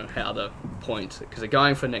moment on how the points, because they're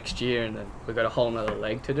going for next year and then we've got a whole nother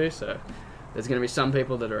leg to do, so there's going to be some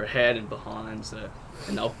people that are ahead and behind, so,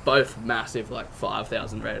 and they're both massive, like,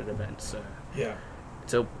 5,000 rated events, so... Yeah.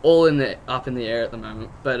 So all up in the air at the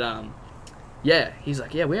moment, but yeah, he's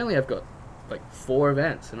like, yeah, we only have got like 4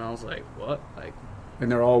 events, and I was like, what? Like,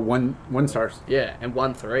 and they're all one stars. Yeah, and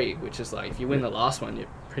 1-3, which is like if you win the last one, you're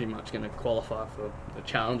pretty much going to qualify for the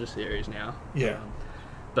Challenger Series now. Yeah.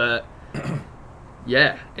 But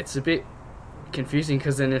yeah, it's a bit confusing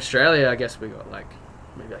because in Australia, I guess we got like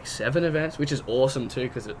maybe like 7 events, which is awesome too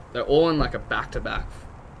because they're all in like a back-to-back,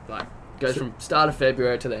 like goes from start of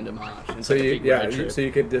February to the end of March. And so so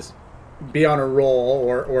you could just be on a roll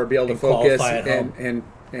or be able to focus and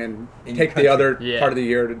take the other part of the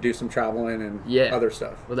year to do some traveling and other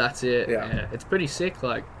stuff. Well, that's it. Yeah. It's pretty sick.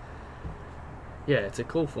 Like, yeah, it's a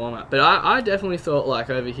cool format. But I definitely thought like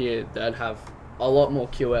over here they'd have a lot more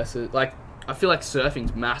QSs. Like, I feel like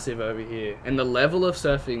surfing's massive over here, and the level of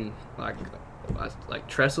surfing, like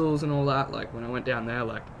trestles and all that. Like when I went down there,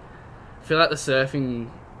 like I feel like the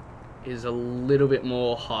surfing is a little bit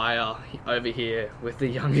more higher over here with the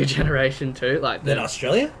younger generation too. Like than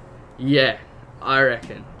Australia. Yeah, I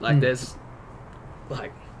reckon. Like there's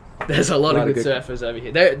a lot of good surfers over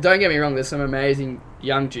here. Don't get me wrong. There's some amazing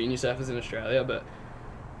young junior surfers in Australia, but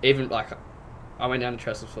even like I went down to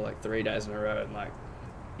trestles for like 3 days in a row, and like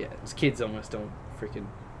there's kids almost on freaking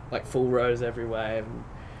like full rows every wave.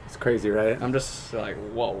 It's crazy, right? I'm just like,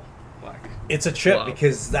 whoa. Like, it's a trip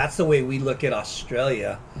because that's the way we look at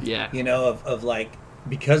Australia. Yeah. You know, of like,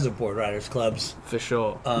 because of board riders clubs. For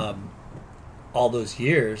sure. All those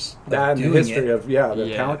years. That and the history of,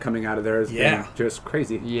 the talent coming out of there has been just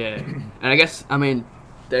crazy. Yeah. And I guess, I mean,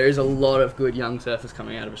 there is a lot of good young surfers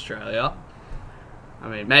coming out of Australia. I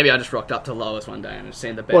mean, maybe I just rocked up to Lois one day and have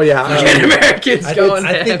seen the best Americans going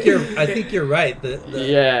there. I think you're right.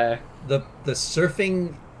 The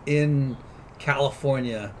surfing in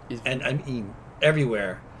California and I mean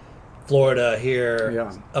everywhere, Florida here,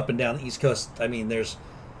 up and down the East Coast. I mean,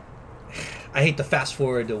 I hate to fast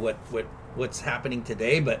forward to what's happening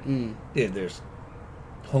today, but dude, there's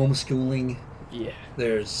homeschooling. Yeah,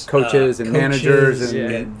 there's coaches and managers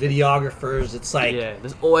and videographers. It's like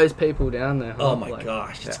there's always people down there. Oh my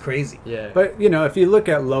gosh, it's crazy. Yeah, but if you look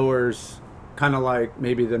at lowers, kind of like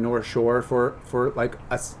maybe the North Shore for like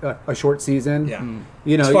a short season. Yeah,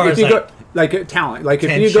 if you go like talent, like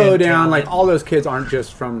if you go down, like all those kids aren't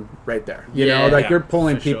just from right there. You're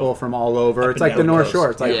pulling people from all over. It's like the North Shore.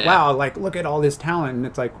 It's like wow, like look at all this talent, and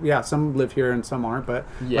it's like some live here and some aren't, but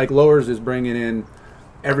like lowers is bringing in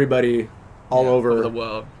everybody all over the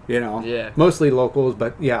world. Mostly locals,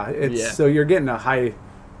 but so you're getting a high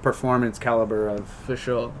performance caliber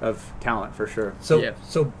of talent for sure.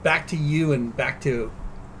 So back to you and back to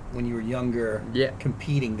when you were younger,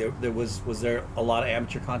 competing. Was there a lot of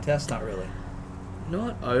amateur contests? Not really.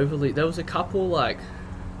 Not overly. There was a couple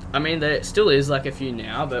there still is like a few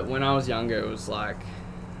now, but when I was younger, it was like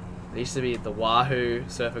there used to be the Wahoo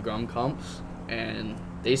Surfer Grom comps, and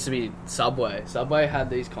there used to be Subway. Subway had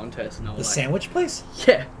these contests, and the sandwich place.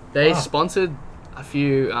 Yeah, they sponsored a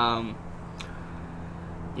few.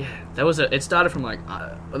 It started from like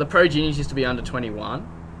the pro juniors used to be under 21,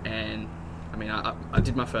 and I mean I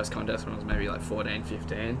did my first contest when I was maybe like 14,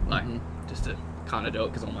 15, like just to kind of do it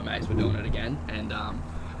because all my mates were doing it again. And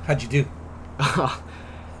how'd you do?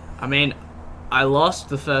 I mean, I lost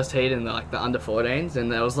the first heat in the under 14s,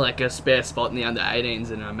 and there was like a spare spot in the under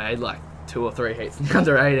 18s, and I made like 2 or 3 heats in the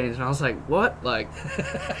under 18s, and I was like, what? Like,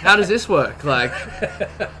 how does this work? Like,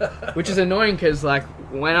 which is annoying because like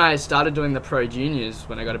when I started doing the pro juniors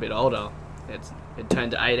when I got a bit older, it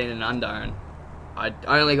turned to 18 and under, and I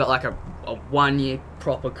only got like a 1 year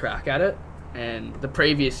proper crack at it. And the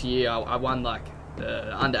previous year I won like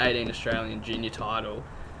the under 18 Australian junior title,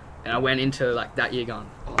 and I went into like that year going,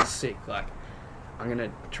 oh sick, like I'm going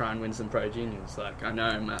to try and win some pro juniors. Like, I know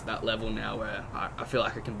I'm at that level now where I feel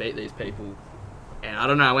like I can beat these people. And I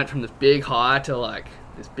don't know, I went from this big high to like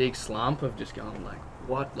this big slump of just going like,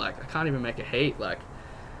 what? Like, I can't even make a heat. Like,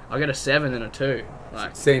 I got a 7 and a 2.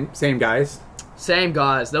 Like, same guys? Same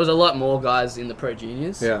guys. There was a lot more guys in the pro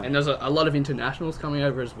juniors. Yeah. And there's a lot of internationals coming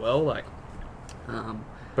over as well. Like,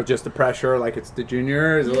 but just the pressure, like it's the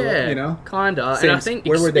juniors, kinda. And I think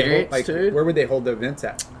where would they hold the events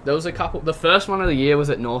at? There was a couple. The first one of the year was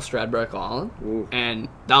at North Stradbroke Island. Ooh. And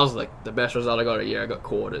that was like the best result I got a year. I got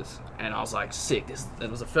quarters, and I was like, sick. It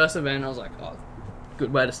was the first event. I was like, oh,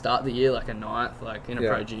 good way to start the year, like a 9th, like in a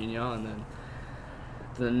pro junior. And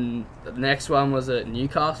then the next one was at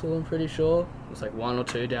Newcastle. I'm pretty sure it was like 1 or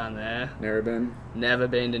 2 down there. Never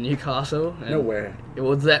been to Newcastle. And no way. It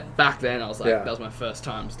was that back then. I was like, that was my first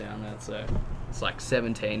times down there. So it's like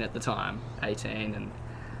 17 at the time, 18, and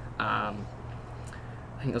I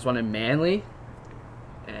think there was one in Manly.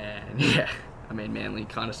 And I mean, Manly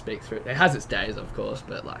kind of speaks through. It has its days, of course,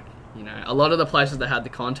 but like a lot of the places that had the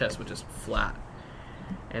contest were just flat.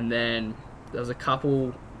 And then there was a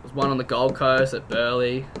couple. There was one on the Gold Coast at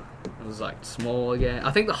Burleigh. It was like small again. I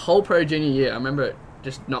think the whole pro junior year, I remember it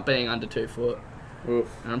just not being under 2 foot. Oof.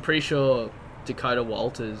 And I'm pretty sure Dakota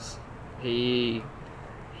Walters, he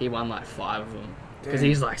he won like 5 of them because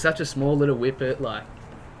he's like such a small little whippet. Like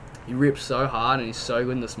he rips so hard and he's so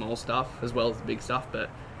good in the small stuff as well as the big stuff. But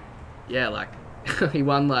yeah, like he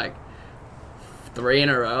won like 3 in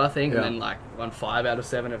a row, I think, and then like won 5 out of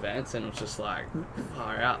 7 events, and it was just like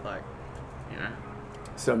far out, like, you know,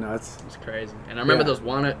 so nuts. It's crazy. And I remember there was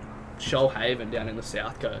one at Shoalhaven down in the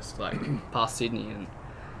south coast, like past Sydney, and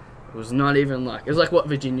it was not even like, it was like what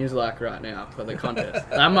Virginia's like right now for the contest.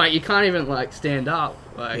 I'm like, you can't even like stand up.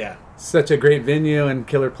 Like, such a great venue and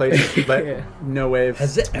killer place, but no waves.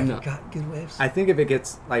 Has it ever got good waves? I think if it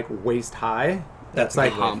gets like waist high, that's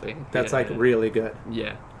like humping. That's like really good.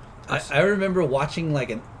 Yeah. I remember watching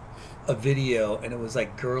like a video, and it was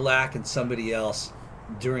like Gerlach and somebody else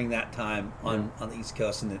during that time on the East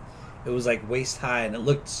Coast, and it was like waist high, and it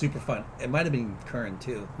looked super fun. It might have been Curran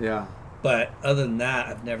too. Yeah. But other than that,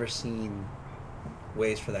 I've never seen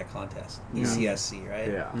waves for that contest. ECSC, right?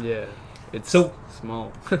 Yeah. Yeah. It's so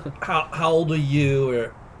small. how old are you,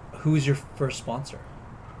 or who was your first sponsor?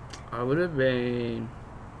 I would have been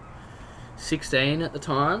 16 at the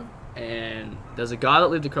time. And there's a guy that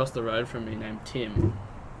lived across the road from me named Tim,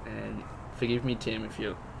 and forgive me, Tim, if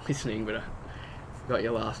you're listening, but I forgot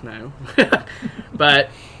your last name. But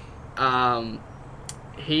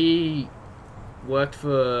he worked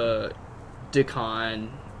for Dakine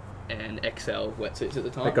and XL wetsuits at the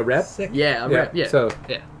time. Like a rep? Yeah, a rep. Yeah, so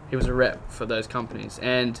he was a rep for those companies,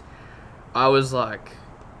 and I was like,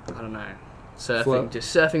 I don't know,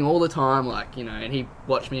 just surfing all the time, like, you know, and he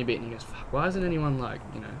watched me a bit and he goes, fuck, why hasn't anyone, like,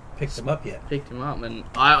 you know, picked him up yet? And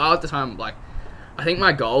I at the time, like, I think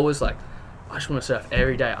my goal was like, I just want to surf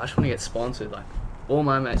every day. I just want to get sponsored. Like, all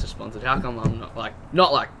my mates are sponsored. How come I'm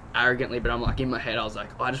not like arrogantly, but I'm like in my head, I was like,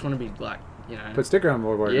 oh, I just want to be like, you know, put sticker on the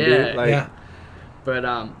board. Yeah. But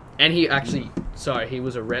and he actually, he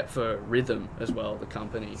was a rep for Rhythm as well, the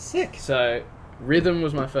company. Sick. So Rhythm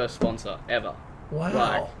was my first sponsor ever. Wow.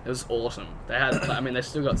 Like, it was awesome. They had, I mean, they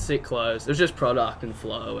still got sick clothes. It was just product and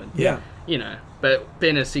flow, and you know. But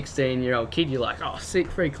being a 16-year-old kid, you're like, oh,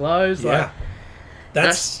 sick free clothes. Yeah. Like,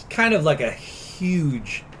 that's kind of like a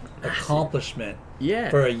huge accomplishment. Yeah.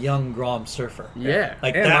 For a young Grom surfer. Yeah.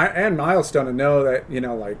 Like and that. And milestone to know that, you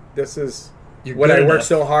know, like, this is You're what good I worked enough.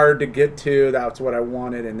 so hard to get to. That's what I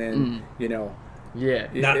wanted, and then you know. Yeah.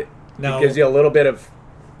 It gives you a little bit of,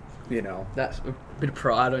 you know, that's a bit of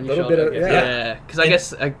pride on your little shoulder. bit of, yeah. Because I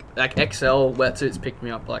guess like XL wetsuits picked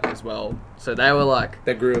me up like as well. So they were like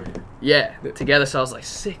that group. Yeah, together. So I was like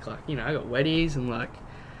sick. Like, you know, I got wetties and like,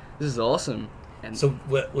 this is awesome. And so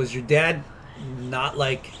was your dad not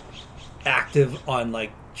like active on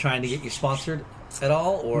like trying to get you sponsored at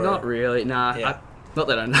all, or not really? Nah. Yeah. Not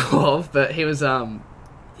that I know of, but he was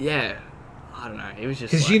yeah. I don't know. He was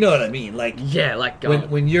just because like, you know what I mean. Like like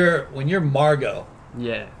when you're Margot.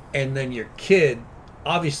 Yeah. And then your kid,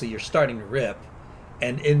 obviously you're starting to rip,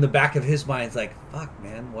 and in the back of his mind, it's like, fuck,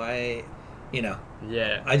 man, why, you know?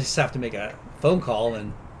 Yeah. I just have to make a phone call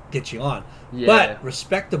and get you on. Yeah. But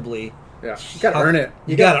respectably, you gotta earn it.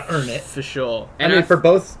 You gotta earn it for sure. And I mean, for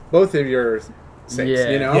both of your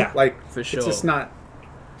sakes, you know, like for sure. It's just not.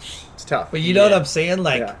 It's tough. But you know what I'm saying,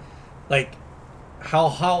 like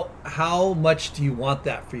how much do you want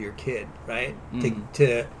that for your kid, right?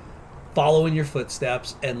 To follow in your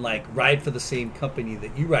footsteps and like ride for the same company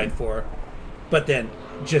that you ride for, but then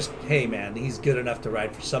just, hey man, he's good enough to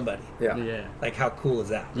ride for somebody. Yeah. Like, how cool is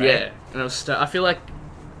that? Right? Yeah. And I feel like,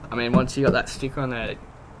 I mean, once you got that sticker on there,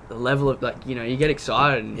 the level of, like, you know, you get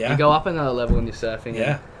excited and you go up another level when you're surfing.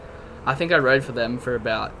 Yeah. I think I rode for them for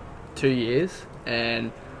about 2 years,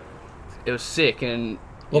 and it was sick. And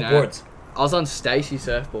what boards? I was on Stacy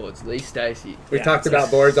surfboards, Lee Stacy. We talked about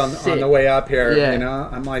boards on the way up here. You know,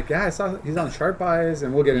 I'm like, I saw he's on Sharp Eyes,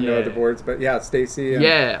 and we'll get into other boards. But Stacy.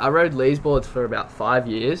 Yeah, I rode Lee's boards for about 5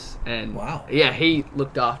 years, and wow. Yeah, he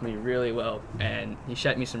looked after me really well, and he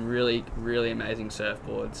shaped me some really, really amazing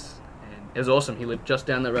surfboards, and it was awesome. He lived just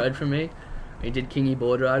down the road from me. He did Kingy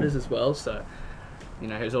Board Riders as well, so you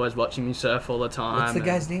know, he was always watching me surf all the time. What's the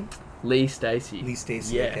guy's name? Lee Stacy. Lee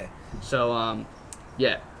Stacy. Yeah. Okay. So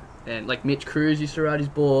and like Mitch Cruz used to ride his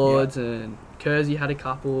boards, and Kersey had a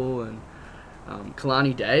couple, and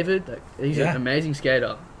Kalani David, like, he's an amazing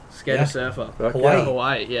skater surfer.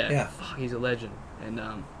 Hawaii, yeah. Fuck, he's a legend.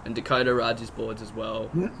 And Dakota rides his boards as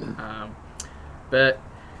well. But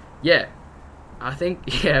yeah, I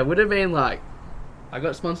think it would have been like, I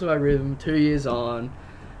got sponsored by Rhythm 2 years on,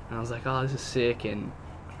 and I was like, oh, this is sick. And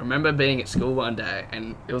I remember being at school one day,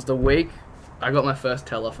 and it was the week I got my first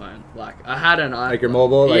telephone. Like, I had an iPhone. Like your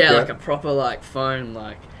mobile? Like a proper, like, phone,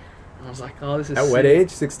 like, And I was like, oh, this is At what age?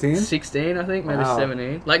 16? 16, I think, maybe Wow.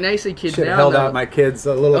 17. Like, now you see kids Should now. have held they're out my kids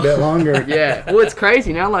a little bit longer. Yeah. Well, it's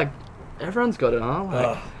crazy now. Like, everyone's got it, huh?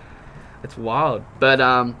 Like, it's wild. But,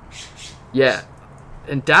 yeah.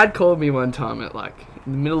 And Dad called me one time at, like,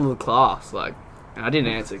 in the middle of the class, like, and I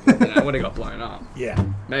didn't answer because, you know, I would have got blown up. Yeah.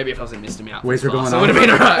 Maybe if I was in Mr. Mouth, Ways were going it on. would have been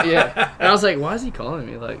alright, yeah. And I was like, why is he calling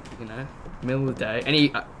me? Like, you know, middle of the day. And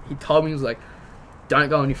he told me, he was like, don't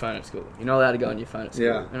go on your phone at school. You're not allowed to go on your phone at school.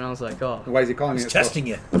 Yeah. And I was like, oh. Why is he calling me? He's testing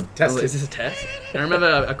you. Testing. Is this a test? And I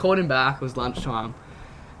remember I called him back. It was lunchtime.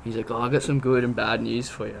 He's like, oh, I got some good and bad news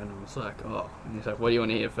for you. And I was like, oh. And he's like, what do you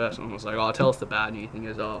want to hear first? And I was like, oh, tell us the bad news. And he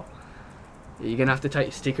goes, oh, you're going to have to take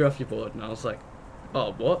your sticker off your board. And I was like,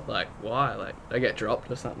 oh, what? Like, why? Like, they get dropped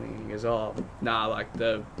or something? And he goes, oh, nah, like,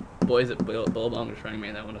 the boys at Billabong are showing me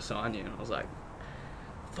and they want to sign you. And I was like,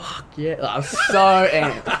 fuck yeah. Like, I was so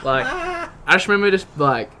amped. Like, I just remember just,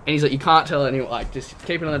 like, and he's like, you can't tell anyone, like, just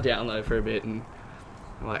keep it on the down low for a bit. And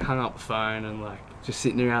I, like, hung up the phone and, like, just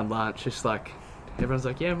sitting around lunch, just, like, everyone's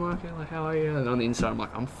like, yeah, Micah, like, how are you? And on the inside, I'm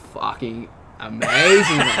like, I'm fucking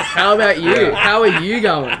amazing, man. How about you? How are you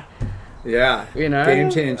going? Yeah. You know? Game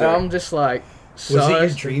changer. I'm just, like, so... Was it your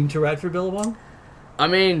dream to ride for Billabong? I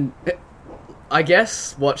mean, I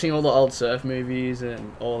guess watching all the old surf movies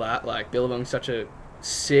and all that, like, Billabong's such a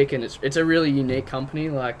sick, and it's a really unique company.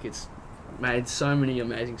 Like, it's made so many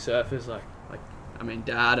amazing surfers, like I mean,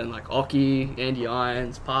 Dad and, like, Oki, Andy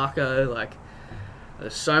Irons, Parker, like,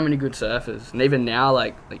 there's so many good surfers. And even now,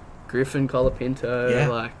 like Griffin, Colapinto,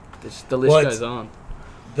 like, the list goes on.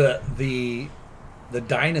 The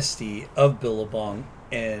dynasty of Billabong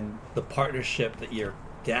and the partnership that your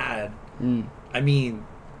dad, I mean,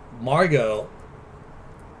 Margot,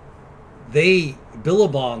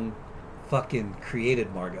 Billabong fucking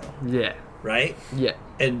created Margot. Yeah. Right? Yeah.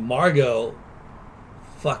 And Margot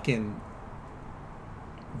fucking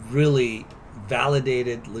really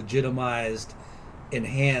validated, legitimized,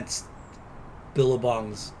 enhanced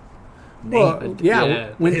Billabong's name. Well,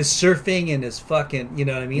 yeah. With his surfing and his fucking, you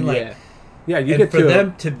know what I mean? Like, yeah, you and get for to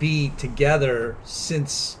them to be together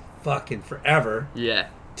since fucking forever. Yeah.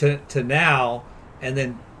 To now, and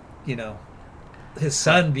then, you know, his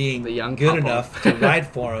son being the young good couple. enough to ride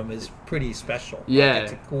for him is pretty special. Yeah. Like,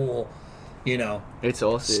 it's a cool, you know, it's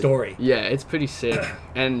awesome story. Yeah, it's pretty sick.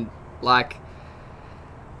 And, like,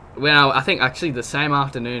 when I think actually the same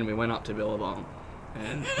afternoon we went up to Billabong,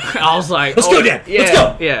 and I was like, let's go, Dad. Yeah, let's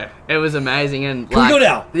go. Yeah, it was amazing. And can we go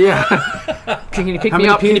now? Yeah. Can you pick me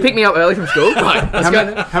up? Can you pick me up early from school? Right, let's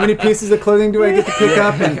go. How many pieces of clothing do I get to pick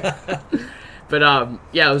up? And but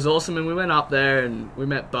yeah, it was awesome, and we went up there and we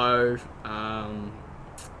met Bo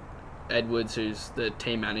Edwards, who's the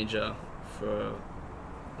team manager for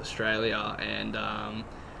Australia, and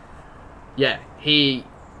yeah, it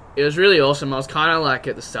was really awesome. I was kind of like,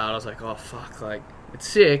 at the start, I was like, oh fuck, like, it's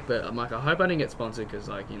sick, but I'm like, I hope I didn't get sponsored because,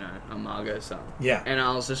 like, you know, I'm Margot's son. Yeah. And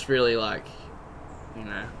I was just really like, you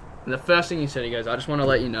know, and the first thing he said, he goes, I just want to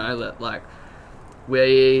let you know that, like,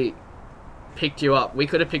 we picked you up. We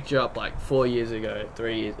could have picked you up, like, 4 years ago,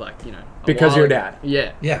 3 years, like, you know. Because you're Dad.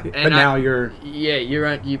 Yeah. Yeah. And but now you're... Yeah,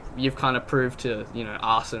 you've kind of proved to, you know,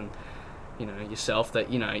 us and, you know, yourself that,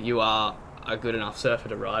 you know, you are a good enough surfer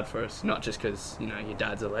to ride for us, not just because, you know, your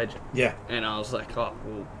dad's a legend. Yeah. And I was like, oh,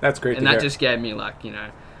 well. That's great and to that hear. just gave me, like, you know,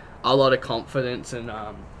 a lot of confidence and,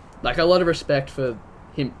 like, a lot of respect for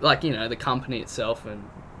him, like, you know, the company itself and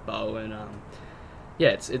Bo. And, yeah,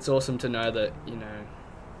 it's awesome to know that, you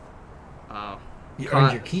know, you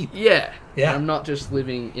earned your keep. Yeah. Yeah. I'm not just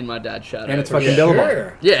living in my dad's shadow. And it's fucking Billabong.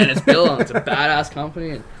 Sure. Yeah, and it's Billabong. It's a badass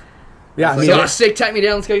company. And yeah, I mean, like, sick, take me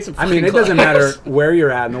down, let's go get some I mean, it clothes. doesn't matter where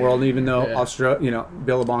you're at in the world, even though Yeah. you know,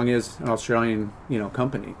 Billabong is an Australian, you know,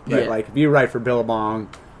 company. Right? Yeah. Like, if you ride for Billabong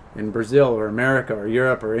in Brazil or America or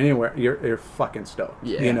Europe or anywhere, you're fucking stoked.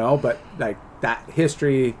 Yeah. You know, but like that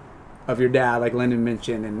history of your dad, like Lyndon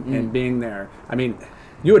mentioned, and being there. I mean,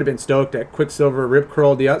 you would have been stoked at Quicksilver, Rip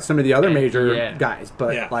Curl, some of the other major guys,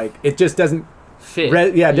 but like, it just doesn't fit.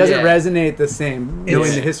 It doesn't resonate the same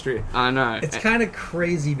knowing the history. I know. It's kind of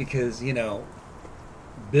crazy because, you know,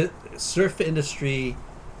 the surf industry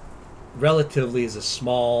relatively is a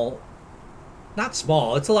small, not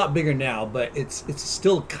small, it's a lot bigger now, but it's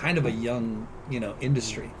still kind of a young, you know,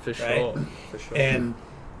 industry. For right? sure. For sure. And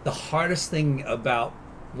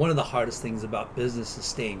one of the hardest things about business is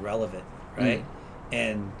staying relevant, right?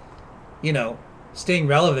 And, you know, staying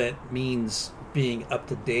relevant means being up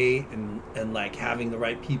to date and like having the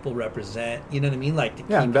right people represent, you know what I mean? Like, to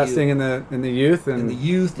keep investing in the youth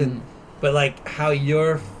and but like how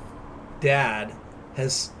your dad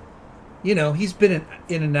has, he's been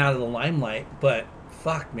in and out of the limelight, but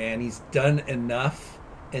fuck, man, he's done enough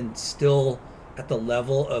and still at the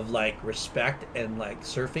level of like respect and like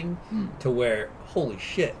surfing to where holy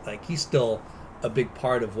shit, like he's still a big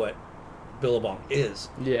part of what Billabong is.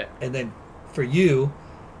 Yeah. And then for you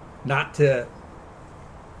not to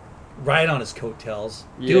ride on his coattails,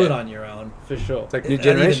 do it on your own. For sure. It's like new That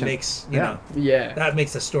generation. even makes, you know, that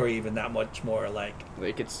makes the story even that much more like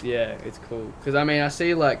it's cool. Because I mean, I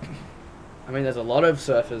see like, there's a lot of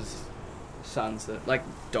surfers' sons that like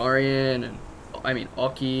Dorian and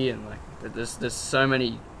Oki and like there's so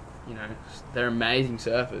many, you know, they're amazing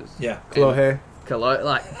surfers. Yeah. Kolohe.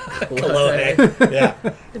 Kolohe. Yeah.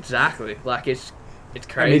 Exactly. Like it's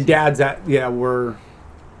crazy. I mean, dads that were,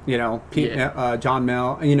 you know, Pete, John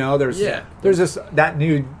Mel. You know, there's this that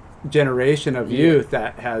new generation of youth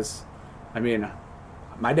that has. I mean,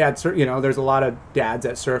 my dad. You know, there's a lot of dads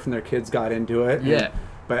that surf and their kids got into it. Yeah.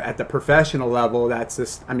 But at the professional level, that's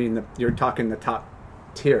just. I mean, you're talking the top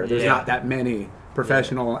tier. There's not that many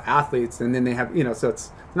professional athletes, and then they have, you know, so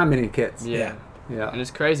it's not many kids. Yeah. And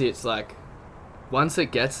it's crazy. It's like once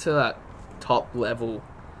it gets to that top level,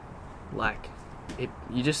 like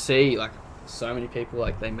you just see like so many people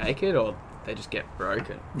like they make it or they just get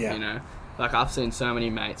broken. You know, like I've seen so many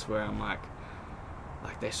mates where I'm like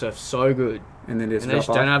they surf so good and then they just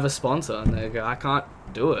don't have a sponsor and they go, I can't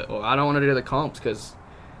do it, or I don't want to do the comps because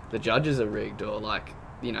the judges are rigged, or like,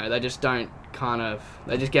 you know, they just don't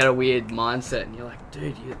they just get a weird mindset, and you're like,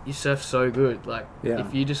 dude, you surf so good, like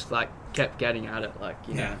if you just like kept getting at it, like,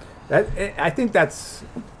 you know. I think that's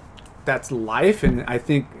life, and I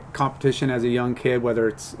think competition as a young kid, whether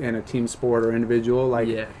it's in a team sport or individual,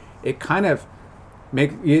 like it kind of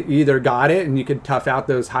you either got it and you could tough out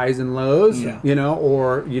those highs and lows, you know,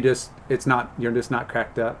 or you're just not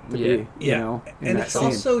cracked up to be, you know, in and that it's scene.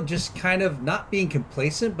 also just kind of not being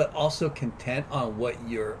complacent, but also content on what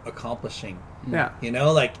you're accomplishing. Yeah. You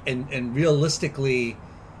know, like, and realistically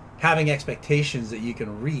having expectations that you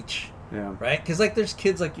can reach. Yeah. Right? Because like there's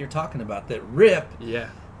kids like you're talking about that rip.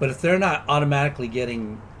 Yeah. But if they're not automatically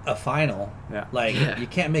getting a final, like you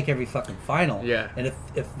can't make every fucking final. Yeah. And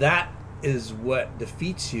if that is what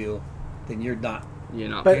defeats you, then you're not. You're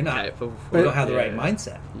not. You don't have the right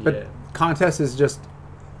mindset. But contest is just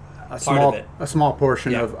a small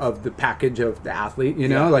portion of the package of the athlete. You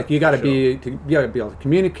know, like you got to be able to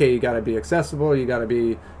communicate. You got to be accessible. You got to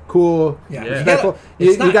be cool. Respectful.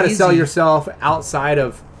 You got to sell yourself outside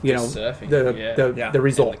of, you know, surfing. the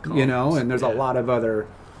result. You know, and there's a lot of other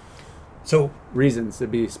reasons to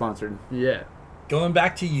be sponsored. Yeah. Going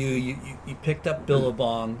back to you picked up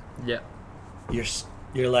Billabong. Yeah.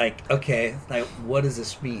 You're like, okay, like what does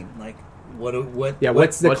this mean? Like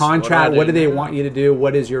what's the contract? What do they want you to do?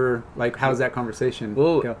 What is your, like, how's that conversation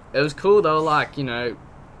go? It was cool though, like, you know,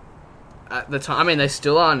 at the time, I mean, they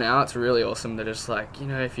still are now. It's really awesome. They're just like, you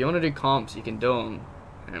know, if you want to do comps, you can do them.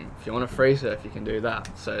 And if you want to free surf, you can do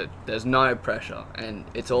that. So there's no pressure. And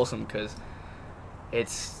it's awesome because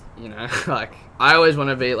it's, you know, like, I always want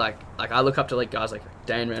to be like I look up to like guys like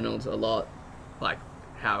Dane Reynolds a lot. Like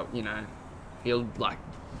how, you know, he'll like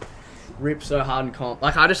rip so hard in comp.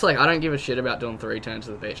 Like I don't give a shit about doing 3 turns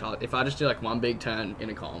to the beach. If I just do like one big turn in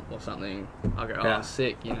a comp or something, I'll go, oh,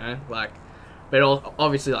 sick, you know, like. But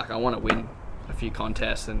obviously, like, I want to win a few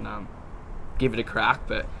contests and give it a crack.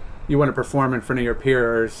 But you want to perform in front of your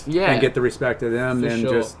peers and get the respect of them.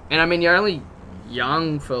 And I mean, you're only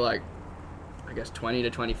young for like, I guess 20 to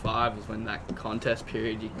 25 is when that contest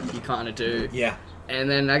period you kind of do. Yeah. And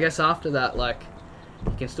then I guess after that, like,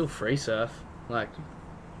 you can still free surf, like,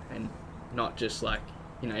 and not just like,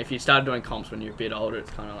 you know, if you started doing comps when you're a bit older,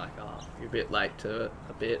 it's kind of like, oh, you're a bit late to it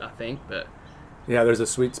a bit, I think, but. Yeah, there's a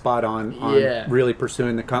sweet spot on really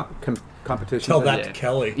pursuing the competition. Tell that to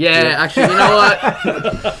Kelly. Yeah, actually, you know what?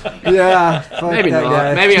 Maybe not.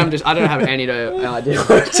 Guy. Maybe I don't have any idea what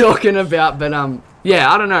we're talking about, but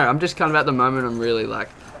yeah, I don't know. I'm just kind of at the moment. I'm really like.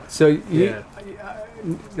 So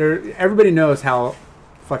everybody knows how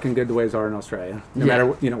fucking good the waves are in Australia. No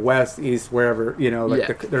matter, you know, west, east, wherever, you know,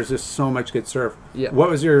 like there's just so much good surf. Yeah. What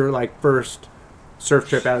was your like first surf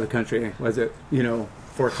trip out of the country? Was it, you know,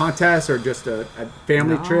 for a contest or just a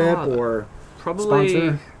family trip or probably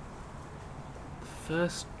sponsor?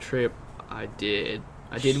 First trip I did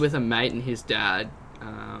with a mate and his dad.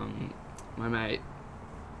 My mate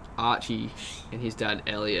Archie and his dad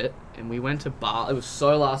Elliot, and we went to Bali. It was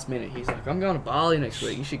so last minute. He's like, I'm going to Bali next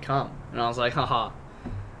week, you should come. And I was like, haha.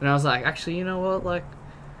 And I was like, actually, you know what, like,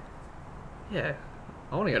 yeah,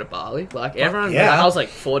 I want to go to Bali. Like, everyone, like, I was like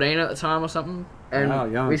 14 at the time or something.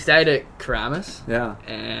 And we stayed at Karamis. Yeah.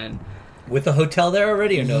 And with the hotel there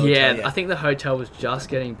already or no? Yeah, I think the hotel was just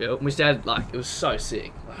getting built. And we stayed, like, it was so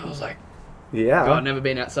sick. Like, I was like, Yeah. I've never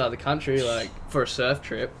been outside the country, like, for a surf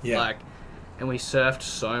trip. Yeah. Like, and we surfed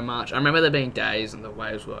so much. I remember there being days and the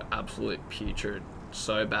waves were absolute putrid,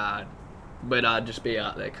 so bad. But I'd just be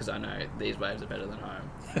out there because I know these waves are better than home.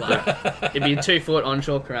 Like, it'd be 2 foot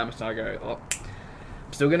onshore Karamas, and I go, oh,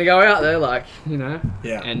 I'm still going to go out there, like, you know.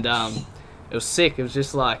 Yeah. And it was sick. It was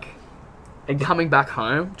just like, and coming back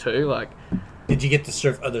home too, like. Did you get to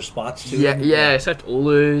surf other spots too? Yeah. I surfed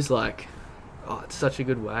Ulus, like, oh, it's such a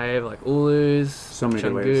good wave, like Ulus, So many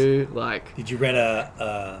good Chungu, waves. like. Did you rent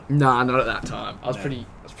a? Nah, not at that time. I was pretty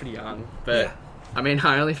young, but Yeah. I mean,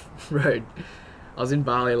 I only rode. I was in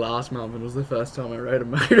Bali last month, and it was the first time I rode a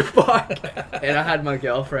motorbike. And I had my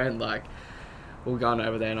girlfriend, like, we were going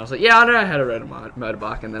over there, and I was like, yeah, I know how to ride a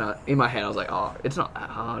motorbike. And then in my head, I was like, oh, it's not that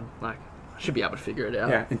hard. Like, I should be able to figure it out.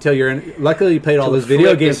 Yeah, until you're in. Luckily, you played all To those video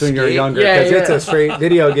flip the games when you were ski. younger, Yeah, because it's yeah. a straight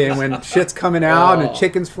video game when shit's coming out Oh. and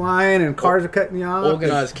chickens flying and cars are cutting you off.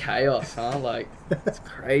 Organized chaos, huh? Like, it's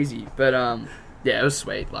crazy. But, yeah, it was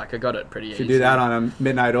sweet. Like, I got it pretty easy. You do that on a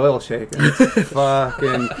midnight oil shake. And it's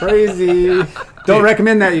fucking crazy. Don't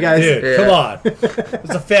recommend that, you guys. Dude, come on.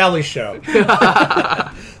 It's a family show.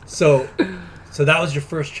 So that was your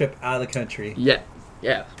first trip out of the country. Yeah.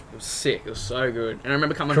 It was sick. It was so good. And I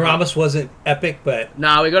remember coming Karamas wasn't epic, but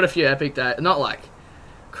No, we got a few epic days. Not like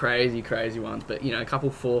crazy ones, but, you know, a couple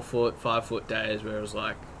 4 foot, 5 foot days where it was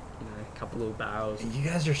like, you know, a couple little barrels. you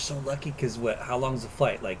guys are so lucky because how long's the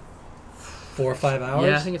flight? Like 4 or 5 hours?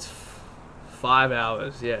 Yeah, I think it's 5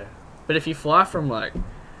 hours, yeah. But if you fly from, like,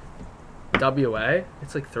 WA,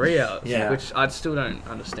 it's like 3 hours. Yeah. Which I still don't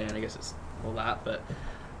understand. I guess it's all that. But,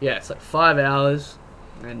 yeah, it's like 5 hours.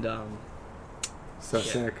 And, So yeah,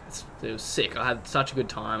 sick. it was sick. I had such a good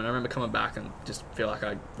time. And I remember coming back and just feel like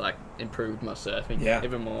I, like, improved my surfing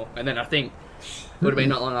even more. And then I think it would have been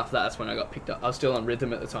not long after that's when I got picked up. I was still on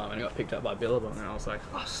rhythm at the time, and I got picked up by Billabong. And I was like,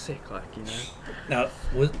 oh, sick, like, you know.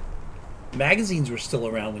 Now, magazines were still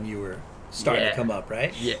around when you were starting to come up,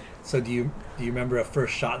 right? Yeah. So do you remember a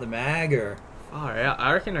first shot in the mag or? Oh, yeah.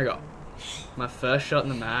 I reckon I got my first shot in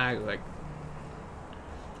the mag, like,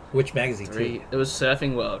 Which magazine? Too? It was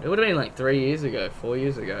Surfing World. It would have been like 4 years ago.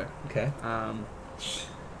 Okay.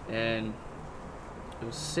 And it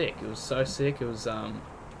was sick. It was so sick. It was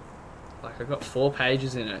like I got 4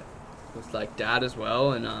 pages in it with like Dad as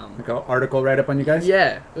well, and Like an article right up on you guys?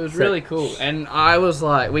 yeah, it was Sick. really cool. And I was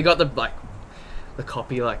like, we got the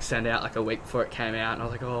copy like sent out like a week before it came out, and I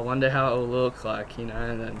was like, oh, I wonder how it will look like, you know.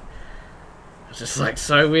 And then it was just like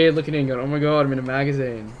so weird looking in, going, oh my god, I'm in a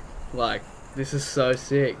magazine. Like, this is so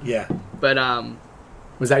sick. Yeah. But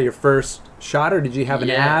Was that your first shot, or did you have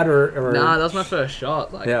an ad? Or Nah, that was my first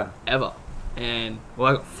shot, like, Yeah. ever. And,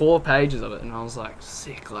 well, I got 4 pages of it, and I was like,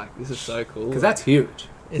 sick, like, this is so cool. Because that's huge.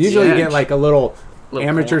 It's Usually you huge. get like a little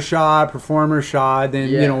amateur corner. shot, performer shot, then,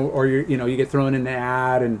 Yeah. you know, or you get thrown in the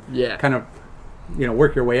ad and Yeah. kind of,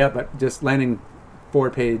 work your way up, but just landing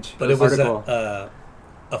 4-page But it was article.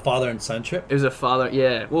 a father and son trip? It was a father,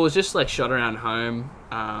 yeah. Well, it was just, like, shot around home,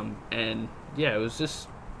 and, yeah, it was just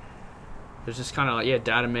kind of like, yeah,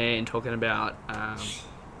 Dad and me, and talking about,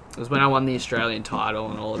 it was when I won the Australian title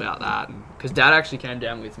and all about that, because Dad actually came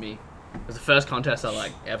down with me. It was the first contest I,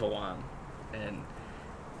 like, ever won, and,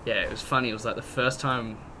 yeah, it was funny. It was, like, the first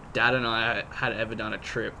time Dad and I had ever done a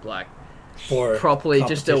trip, like, For properly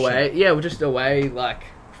just competition? away. Yeah, we're just away, like,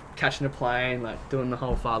 catching a plane, like, doing the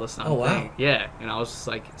whole father-son Oh, wow. thing. Yeah, and I was,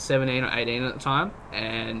 like, 17 or 18 at the time,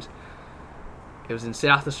 and it was in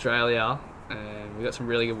South Australia, and we got some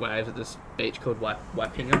really good waves at this beach called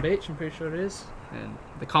Waipinga Beach, I'm pretty sure it is. And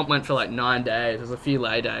the comp went for, like, 9 days. There was a few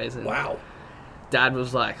lay days, and Wow. Dad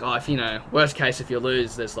was like, oh, if, worst case, if you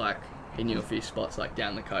lose, there's, like, he knew a few spots, like,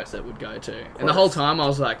 down the coast that would go to. And the whole time I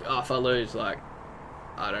was like, oh, if I lose, like,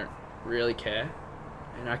 I don't really care.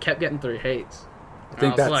 And I kept getting through heats. I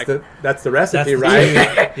think And I was that's the recipe, That's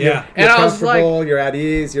right? Yeah. And You're I was like, comfortable, you're at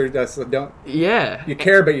ease, you're just yeah. you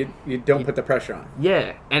care, but you don't put the pressure on.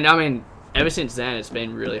 Yeah. And I mean, ever since then, it's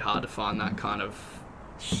been really hard to find that kind of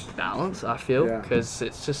balance, I feel. Yeah. Because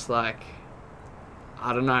it's just like,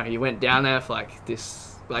 I don't know, you went down there for like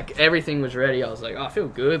this, like everything was ready. I was like, oh, I feel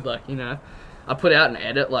good. Like, I put out an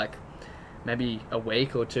edit like maybe a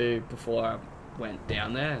week or 2 before I went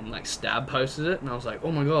down there, and like Stab posted it, and I was like,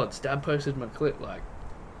 oh my god, Stab posted my clip, like,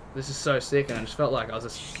 this is so sick. And I just felt like I was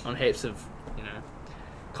just on heaps of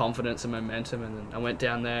confidence and momentum, and then I went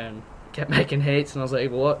down there and kept making heats, and I was like,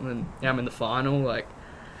 what? And then I'm in the final. Like,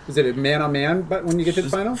 Is it a man-on-man but when you get to the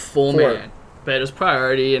final? 4 man, but it was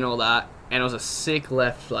priority and all that, and it was a sick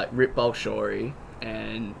left, like, rip bowl shorey,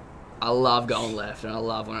 and I love going left, and I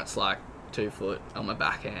love when it's like 2 foot on my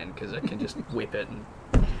backhand, because I can just whip it, and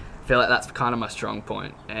I feel like that's kind of my strong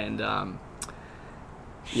point. And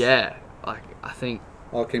Yeah, like I think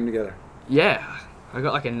All came together. yeah, I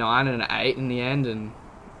got like a 9 and an 8 in the end, and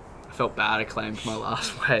I felt bad. I claimed my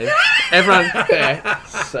last wave. Everyone, yeah,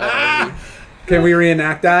 so. Can we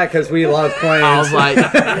reenact that? Because we love claims. I was like,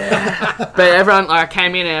 yeah. But everyone, like, I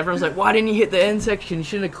came in and everyone's like, why didn't you hit the end section? You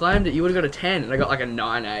shouldn't have claimed it. You would have got a 10. And I got like a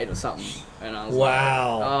 9-8 or something. And I was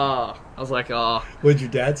Wow. I was like, oh. What'd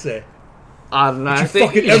your dad say? I don't know. I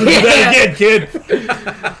think, Fucking ever do that again, kid.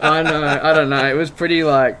 I know. I don't know. It was pretty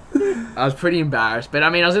like, I was pretty embarrassed. But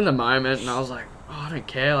I mean, I was in the moment and I was like, oh, I don't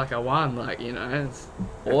care. Like, I won. Like, you know, it's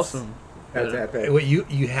awesome. That's epic. Wait,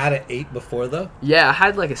 you had an 8 before though? Yeah, I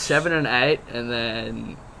had like a 7 and 8, and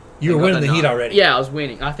then You were winning the heat already. Yeah, I was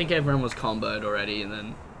winning. I think everyone was comboed already, and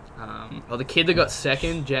then the kid that got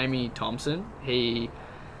second, Jamie Thompson, he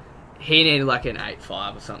needed like an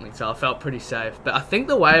 8-5 or something, so I felt pretty safe. But I think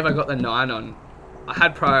the wave I got the 9 on, I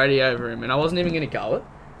had priority over him, and I wasn't even going to go it.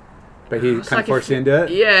 But he kind of forced you into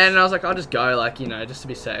it? Yeah, and I was like, I'll just go, like, you know, just to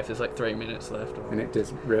be safe. There's like 3 minutes left. And it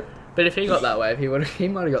just ripped. But if he got that wave, he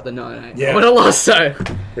might have got the 9-8. Yeah. I would have lost, so.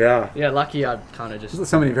 Yeah. Yeah, lucky I kind of just. There's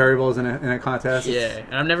so many variables in a contest. Yeah,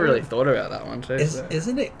 and I've never really thought about that one, too.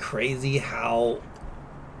 Isn't it crazy how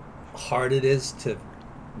hard it is to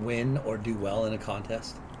win or do well in a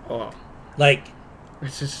contest? Oh. Like,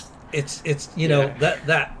 It's just. it's you know,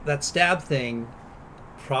 that stab thing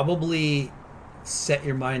probably set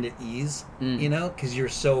your mind at ease, you know, because you're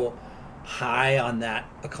so high on that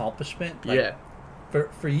accomplishment. Like, Yeah.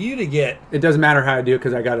 For you to get... It doesn't matter how I do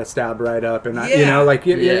because I got a stab right up. And, Yeah. you know, like,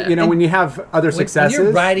 you know, And when you have other successes. When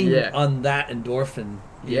you're riding Yeah. on that endorphin,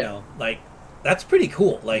 you Yeah. know, like, that's pretty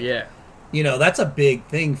cool. Like, Yeah, you know, that's a big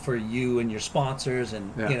thing for you and your sponsors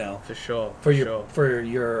and, Yeah. you know, for sure. for your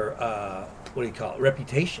what do you call it,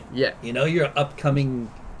 reputation. Yeah. You know, you're an up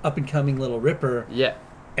and coming little ripper, Yeah.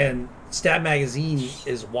 and Stab Magazine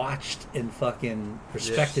is watched and fucking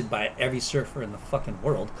respected by every surfer in the fucking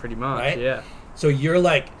world. Pretty much, right? yeah. So you're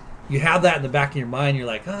like, you have that in the back of your mind. You're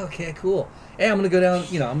like, oh, okay, cool. Hey, I'm gonna go down.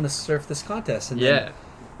 You know, I'm gonna surf this contest. And Yeah. then,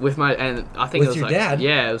 With my, and I think With it was your like, dad?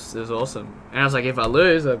 yeah, it was awesome. And I was like, if I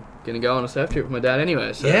lose, I'm gonna go on a surf trip with my dad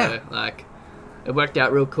anyway. So Yeah. like, it worked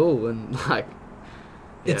out real cool, and like,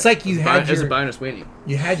 it's yeah, like you it was had it was a your bonus winning.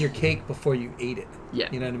 you had your cake before you ate it. Yeah.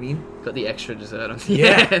 You know what I mean? Got the extra dessert on the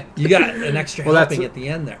Yeah. end. You got an extra Well, that's- helping at the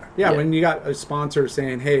end there. Yeah, Yeah. when you got a sponsor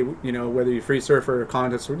saying, hey, you know, whether you free surf or a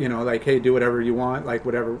contest, you know, like, hey, do whatever you want, like,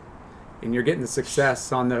 whatever. And you're getting the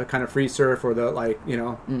success on the kind of free surf or the, like, you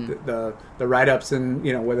know, the write-ups and,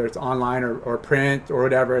 you know, whether it's online or print or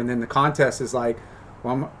whatever. And then the contest is like,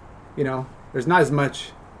 well, you know, there's not as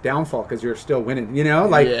much downfall because you're still winning, you know,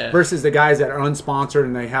 like Yeah. versus the guys that are unsponsored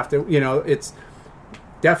and they have to, you know, it's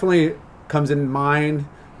definitely comes in mind,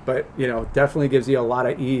 but, you know, definitely gives you a lot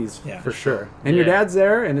of ease for sure. And your Yeah. dad's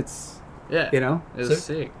there and it's, Yeah. you know, It was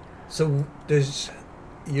So- sick. So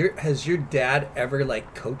has your dad ever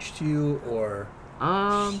like coached you or?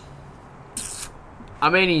 I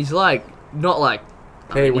mean, he's like, not like.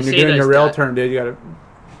 I hey, mean, when you you're see doing your those rail dad- turn, dude, you got to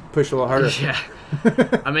push a little harder. Yeah.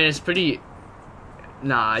 I mean, it's pretty.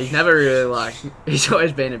 Nah, he's never really like. He's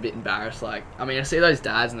always been a bit embarrassed. Like, I mean, I see those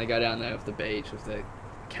dads and they go down there with the beach with the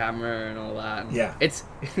camera and all that. And Yeah. It's.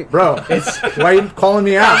 Bro, why are you calling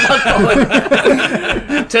me out?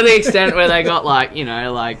 To the extent where they got like, you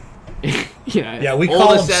know, like. You know, Yeah, we all call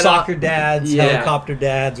the them setup. soccer dads, Yeah. helicopter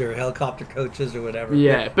dads, or helicopter coaches, or whatever.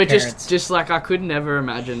 Yeah, but Parents. just like I could never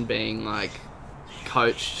imagine being like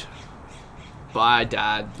coached by a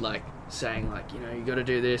dad, like saying like, you know, you got to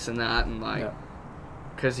do this and that, and like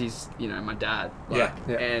because he's, you know, my dad. Like,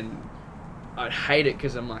 Yeah. and I'd hate it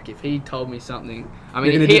because I'm like, if he told me something, I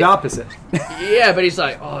mean, You're going to do the opposite. yeah, but he's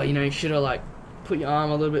like, oh, you know, you should have like put your arm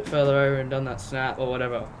a little bit further over and done that snap or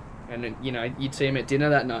whatever, and then, you know, you'd see him at dinner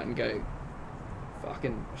that night and go,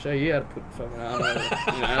 fucking show you how to put fucking arm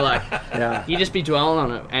over, you know, like, Yeah. you just be dwelling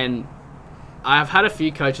on it. And I've had a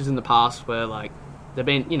few coaches in the past where like they've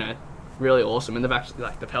been, you know, really awesome, and they've actually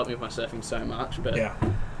like they've helped me with my surfing so much. But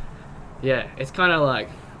yeah, it's kind of like,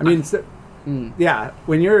 I mean, yeah,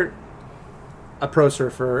 when you're a pro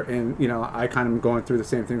surfer, and, you know, I kind of am going through the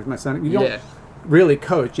same thing with my son, you don't really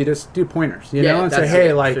coach, you just do pointers, you know, and say, that's hey,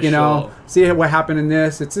 it, like, for you know, sure. see what happened in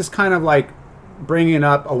this. It's just kind of like bringing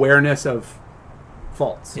up awareness of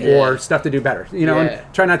faults or stuff to do better, you know, and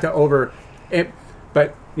try not to over it.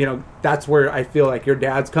 But, you know, that's where I feel like your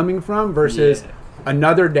dad's coming from versus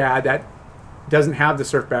another dad that doesn't have the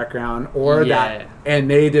surf background or that, and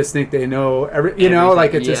they just think they know you know,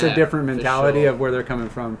 like it's just a different mentality of where they're coming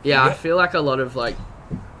from. Yeah, I feel like a lot of like,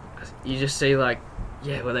 you just see like,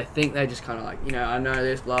 where they think they just kind of like, you know, I know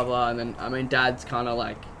this, blah blah, and then I mean, dad's kind of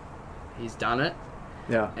like, he's done it,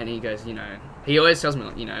 yeah, and he goes, you know, he always tells me,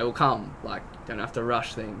 like, you know, it will come. Like, don't have to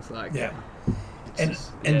rush things. Like, Yeah. and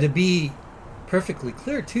And to be perfectly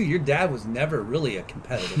clear too, your dad was never really a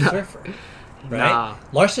competitive surfer, right? Nah.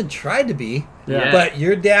 Larson tried to be, Yeah. but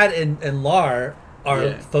your dad and Lar are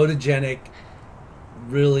Yeah. photogenic,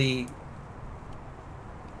 really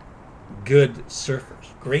good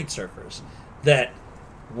surfers, great surfers that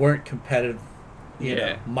weren't competitive, you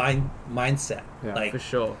know, mindset. Yeah. Like for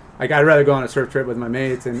sure. Like, I'd rather go on a surf trip with my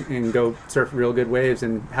mates and go surf real good waves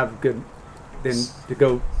and have good than to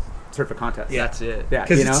go surf a contest. Yeah. That's it. Yeah,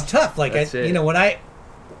 because you know? it's tough. Like That's it. you know, when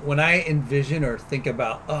I envision or think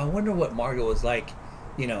about, I wonder what Margot was like,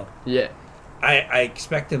 you know. Yeah. I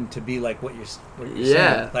expect him to be like what you're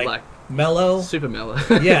Yeah, saying, like like mellow, Super mellow.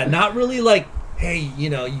 yeah, not really like, hey,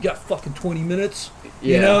 you know, you got fucking 20 minutes,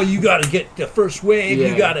 you Yeah. know, you got to get the first wave, Yeah.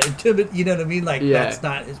 you got to intimidate, you know what I mean? Like Yeah. that's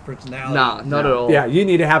not his personality. Nah, not at all. Yeah, you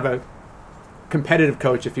need to have a competitive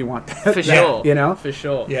coach if you want that. For sure. You know? For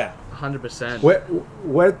sure. Yeah. 100%.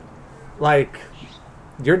 What, like,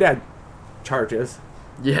 your dad charges.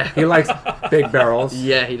 Yeah. He likes big barrels.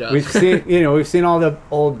 Yeah, he does. We've seen all the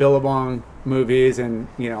old Billabong movies, and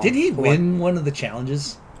Did he win one of the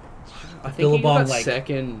challenges? I think he Billabong, got like-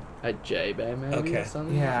 second at J-Bay, maybe, Okay. or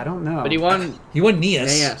something. Yeah, I don't know. But he won He won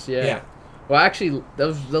Nias. Nias, yeah. Well, actually, that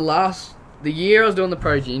was the year I was doing the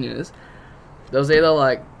Pro Juniors, there was either,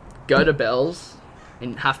 like, go to Bells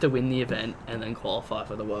and have to win the event and then qualify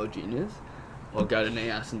for the World Juniors, or go to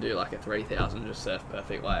Nias and do, like, a 3,000 just surf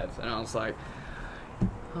perfect waves. And I was like,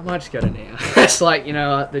 I might just go to Nias. It's like, you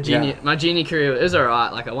know, my junior career was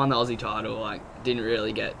alright. Like, I won the Aussie title, like, didn't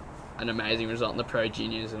really get an amazing result in the Pro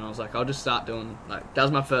Juniors, and I was like, I'll just start doing, like, that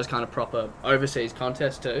was my first kind of proper overseas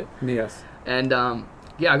contest too. Yes. And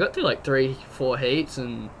yeah, I got through like 3-4 heats,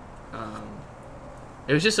 and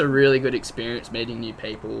it was just a really good experience meeting new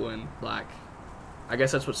people. And like, I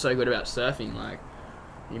guess that's what's so good about surfing. Like,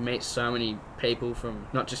 you meet so many people from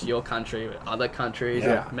not just your country but other countries.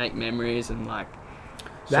 Yeah. And make memories and like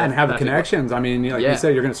That and have perfect- connections. I mean, like Yeah. you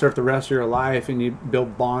said, you're going to surf the rest of your life, and you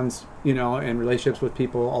build bonds, you know, and relationships with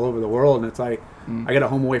people all over the world. And it's like, I got a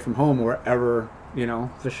home away from home wherever, you know,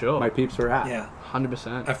 for sure. my peeps are at. Yeah.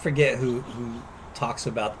 100%. I forget who talks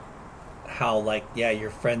about how, like, your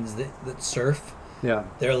friends that surf, Yeah.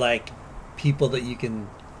 they're like people that you can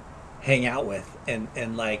hang out with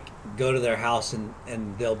and like go to their house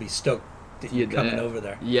and they'll be stoked that you're coming over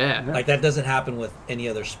there. Yeah. Like that doesn't happen with any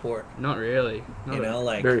other sport. Not really. Not You know,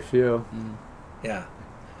 like Very few. yeah.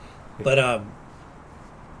 But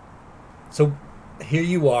so here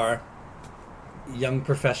you are, young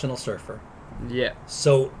professional surfer. Yeah.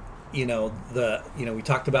 So, you know, we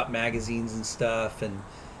talked about magazines and stuff, and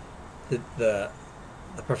the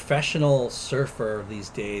professional surfer these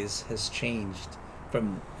days has changed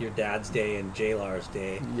from your dad's day and J-Lar's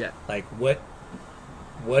day. Yeah. Like what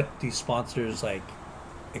do sponsors like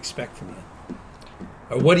expect from you?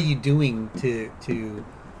 Or what are you doing to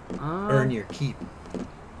earn your keep?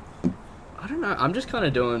 I don't know. I'm just kind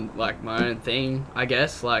of doing like my own thing, I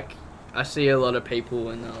guess. Like, I see a lot of people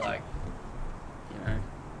and they're like, you know,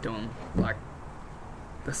 doing like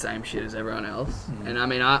the same shit as everyone else. And I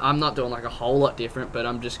mean, I'm not doing like a whole lot different, but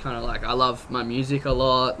I'm just kind of like, I love my music a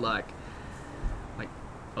lot. Like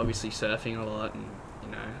obviously surfing a lot, and you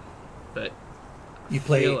know, but You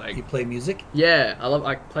play music? yeah,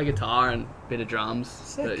 I play guitar and a bit of drums.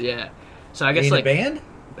 Sick. But yeah, so I Are guess you in like a band?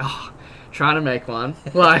 oh, trying to make one.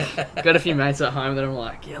 Like, got a few mates at home that I'm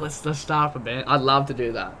like, yeah, let's start up a band. I'd love to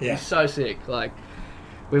do that. Yeah. It's so sick. Like,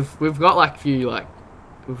 we've got like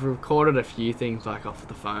we've recorded a few things like off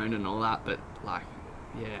the phone and all that, but like,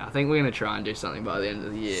 yeah, I think we're gonna try and do something by the end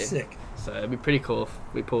of the year. Sick. So it'd be pretty cool if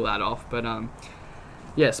we pull that off. But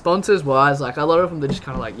yeah, sponsors wise, like a lot of them, they're just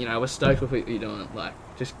kind of like, you know, we're stoked with what you're doing. Like,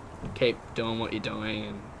 just keep doing what you're doing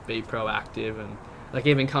and be proactive. And like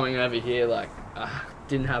even coming over here, like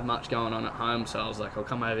didn't have much going on at home, so I was like, I'll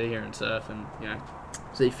come over here and surf and, you know,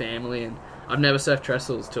 see family. And I've never surfed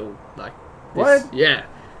trestles till like this. What? Yeah.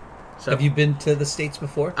 So Have you been to the States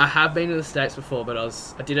before? I have been to the States before, but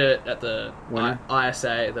I did it at the When?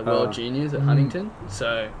 ISA, the World Juniors at Huntington.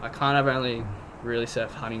 So I kind of only really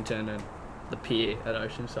surfed Huntington and the pier at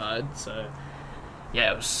Oceanside. So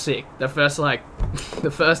yeah, it was sick. The first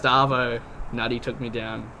Arvo, Nutty took me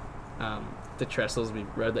down the trestles. We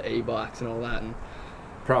rode the e-bikes and all that, and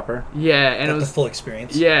Proper. yeah, and Got it was the full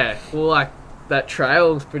experience. yeah. Well, like that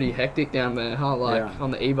trail was pretty hectic down there. Huh? Like Yeah.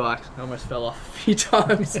 on the e-bikes, I almost fell off a few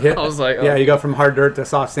times. Yeah. I was like, oh. Yeah, you go from hard dirt to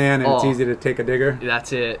soft sand, and it's Oh. easy to take a digger.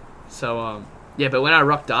 That's it. So yeah, but when I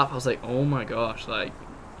rocked up, I was like, oh my gosh, like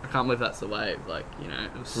I can't believe that's the wave. Like, you know,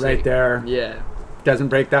 it was Right sick. there. Yeah, Doesn't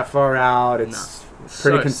break that far out. It's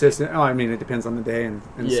pretty consistent. Oh, I mean, it depends on the day and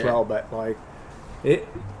swell, but like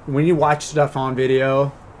when you watch stuff on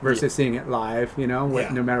video versus seeing it live, you know,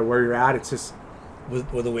 no matter where you're at, it's just.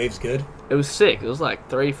 Were the waves good? It was sick. It was like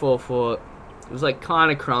 3-4 foot. It was like kind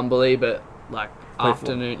of crumbly, but like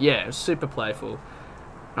playful. Afternoon. Yeah, it was super playful.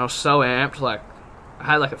 And I was so amped. Like I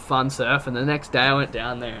had like a fun surf, and the next day I went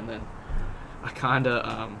down there, and then I kind of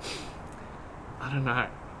I don't know.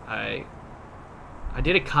 I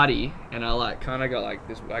did a cutty, and I like kind of got like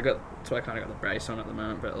this. So I kind of got the brace on at the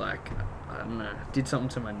moment, but like I don't know, did something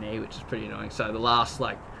to my knee, which is pretty annoying. So the last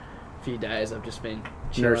like few days I've just been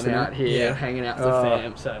chilling out here, hanging out with the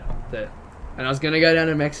fam. So and I was gonna go down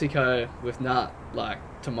to Mexico with Nut like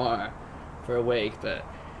tomorrow for a week, but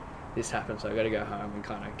this happened, so I got to go home and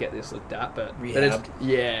kind of get this looked at. But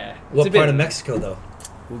rehabbed. What part of Mexico though?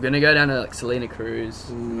 We're gonna go down to like Salina Cruz.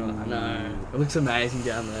 I know it looks amazing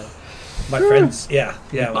down there. My friends, my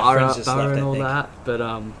friends just left and all that. But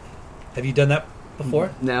have you done that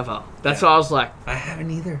before? Never. That's why I was like, I haven't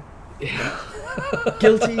either. Yeah.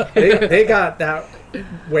 Guilty. They got that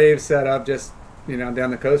wave set up just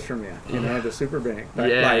down the coast from you know, the super bank.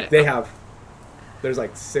 Like they have, there's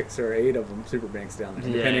like 6 or 8 of them super banks down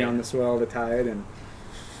there, depending on the swell, the tide, and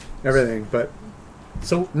everything. But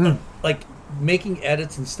so like making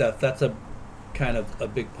edits and stuff, that's a kind of a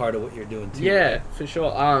big part of what you're doing too. Yeah, for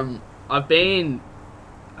sure.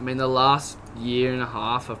 The last year and a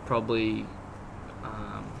half I've probably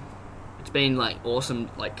it's been like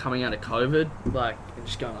awesome, like coming out of COVID, like and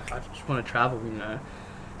just going like I just want to travel, you know.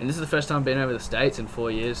 And this is the first time I've been over the States in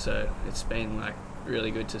 4 years, so it's been like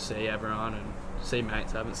really good to see everyone and see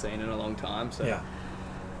mates I haven't seen in a long time. So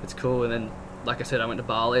it's cool. And then, like I said, I went to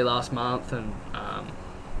Bali last month, and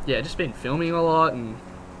just been filming a lot and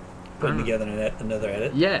putting together another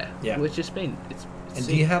edit. Yeah. Well, it's just been it's and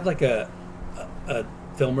do you have like a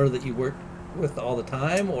filmer that you work with all the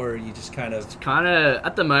time, or you just kind of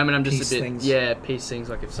at the moment I'm just a bit things? Piece things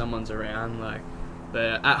like if someone's around, like.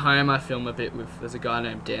 But at home I film a bit with there's a guy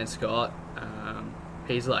named Dan Scott.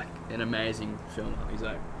 He's like an amazing filmer. He's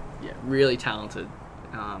like really talented,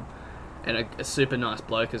 and a super nice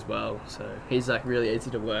bloke as well. So he's like really easy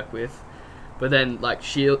to work with. But then like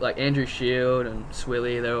Andrew Shield and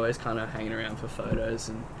Swilly, they're always kind of hanging around for photos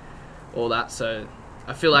and all that. So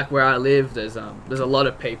I feel like where I live, there's a lot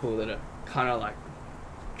of people that are kind of like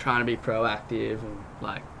trying to be proactive and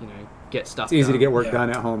like get stuff. It's easy done. to get work done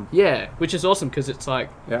at home. Yeah, which is awesome because it's like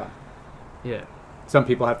yeah. Some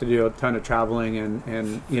people have to do a ton of traveling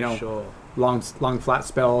and sure. long flat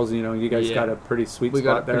spells. You guys got a pretty sweet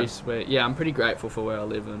spot there. Pretty sweet. Yeah, I'm pretty grateful for where I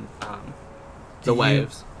live and the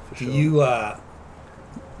waves. For sure. Do you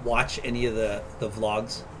watch any of the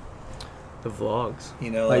vlogs? The vlogs,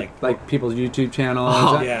 like people's YouTube channels.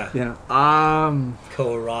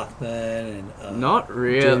 Koa Rothman and not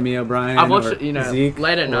really. Jamie O'Brien. I've watched Zeke,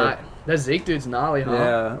 late at night. That Zeke dude's gnarly, huh?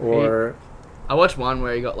 Yeah, or I watched one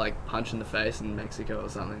where he got like punched in the face in Mexico or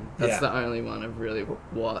something. That's the only one I've really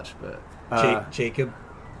watched. But Jacob's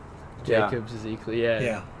Ezekiel,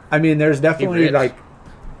 yeah. I mean, there's definitely like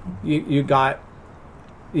you got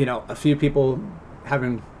a few people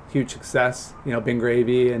having huge success, Ben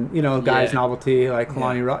Gravy and Guys Novelty like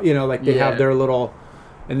Kalani Rock, like they have their little,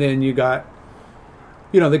 and then you got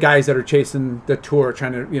the guys that are chasing the tour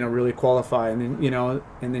trying to really qualify, and then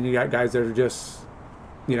and then you got guys that are just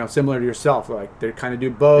similar to yourself, like they kind of do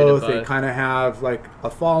both. They kind of have like a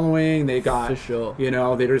following. They got for sure.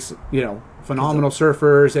 They're just phenomenal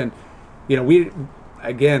surfers, and we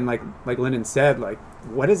again like Lyndon said, like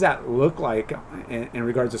what does that look like in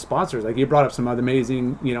regards to sponsors? Like you brought up some other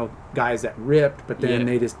amazing guys that ripped, but then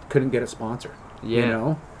they just couldn't get a sponsor.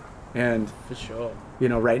 And for sure.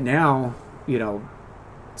 Right now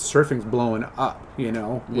surfing's blowing up.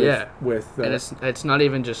 With and it's not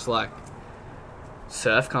even just like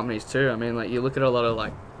surf companies too. I mean, like you look at a lot of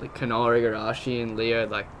like Kanoa Igarashi and Leo,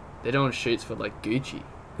 like they're doing shoots for like Gucci.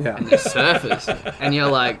 Yeah. And they're surfers, and you're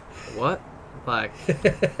like, what? Like,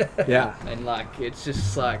 and like it's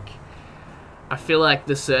just like I feel like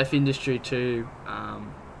the surf industry too. A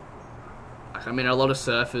lot of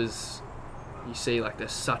surfers you see like they're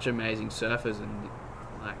such amazing surfers, and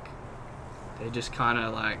like they just kind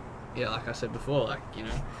of like like I said before, like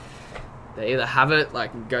they either have it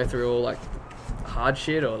like go through all like hard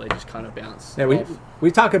shit, or they just kind of bounce. We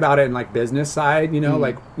talk about it in like business side,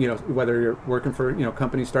 like whether you're working for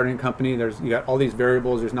company, starting a company, you got all these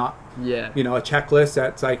variables. There's not a checklist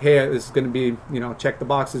that's like, hey, this is going to be check the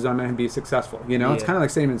boxes, I'm going to be successful. It's kind of like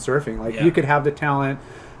same in surfing. Like you could have the talent,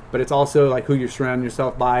 but it's also like who you surround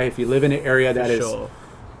yourself by. If you live in an area that is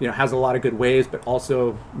has a lot of good waves, but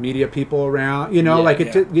also media people around,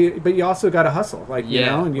 but you also got to hustle, and you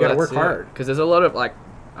got to work hard. Because there's a lot of,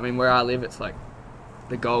 where I live, it's like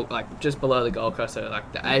the Gold, just below the Gold Coast, so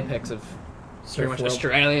like the apex of pretty much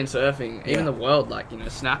Australian surfing, even the world,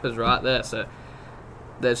 Snapper's right there, so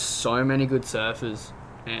there's so many good surfers,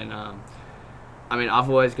 and I've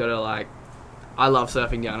always got to I love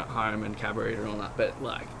surfing down at home and Cabarita and all that, but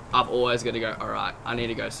I've always got to go, all right, I need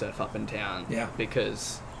to go surf up in town,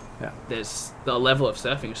 because there's the level of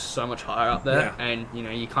surfing is so much higher up there, and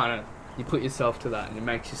you put yourself to that, and it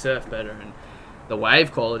makes you surf better, and the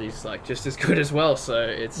wave quality is just as good as well. So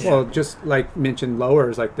it's just mentioned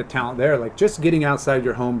lowers, the talent there, just getting outside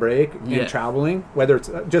your home break and traveling, whether it's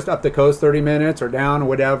just up the coast 30 minutes or down or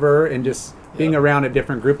whatever, and just being around a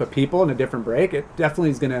different group of people in a different break, it definitely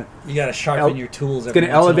is gonna. You got to sharpen your tools. It's gonna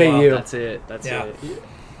elevate you. That's it.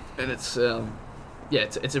 And it's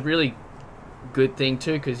it's a really good thing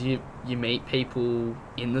too, because you meet people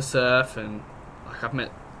in the surf, and I've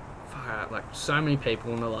met so many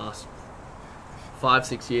people in the last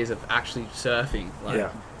 5-6 years of actually surfing.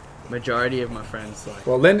 Majority of my friends.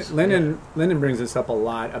 Lyndon brings this up a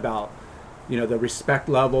lot about the respect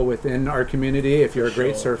level within our community. If you're a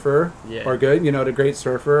great surfer or good, the great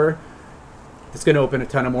surfer, it's going to open a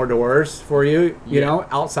ton of more doors for you. You know,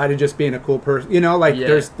 outside of just being a cool person.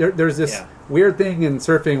 There's this weird thing in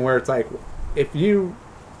surfing where it's if you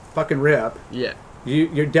fucking rip,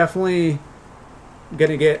 you're definitely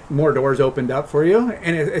gonna get more doors opened up for you,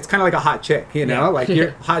 and it's kind of like a hot chick,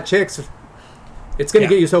 your hot chicks. It's gonna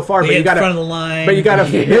get you so far, but you gotta front of the line. But you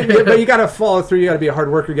gotta follow through. You gotta be a hard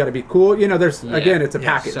worker. You gotta be cool. There's again, it's a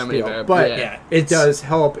package deal, but it does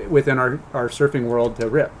help within our surfing world to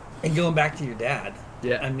rip. And going back to your dad,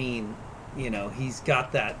 he's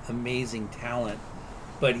got that amazing talent,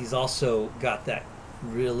 but he's also got that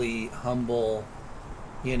really humble,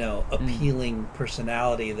 appealing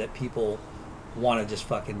personality that people want to just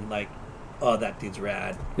fucking oh, that dude's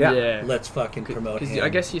rad. Let's fucking promote him. I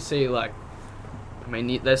guess you see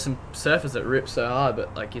there's some surfers that rip so hard,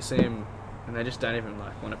 but you see them and they just don't even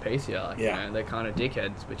want to piece you. They're kind of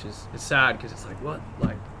dickheads, which is sad, because it's what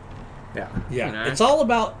it's all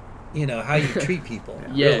about how you treat people.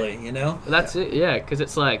 Really, that's it. Because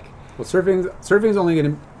it's surfing's only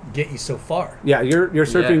going to get you so far. Your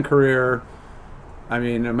surfing career.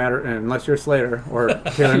 No matter, unless you're Slater or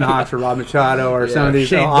Taylor Knox or Rob Machado or some of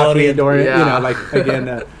these Aki Dorian,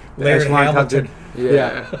 Larry Hamilton.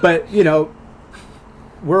 But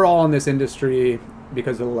we're all in this industry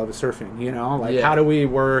because of the love of surfing. How do we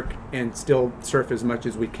work and still surf as much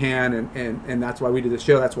as we can, and that's why we do the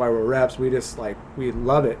show. That's why we're reps. We just we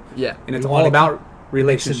love it. And it's all about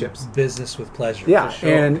relationships, business with pleasure.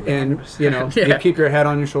 And you keep your head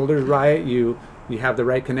on your shoulders, right? You have the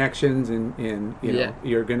right connections, and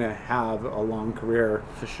you're gonna have a long career,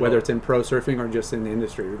 whether it's in pro surfing or just in the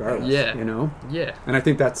industry, regardless. And I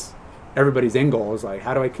think that's everybody's end goal is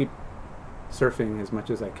how do I keep surfing as much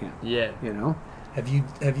as I can? Have you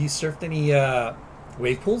surfed any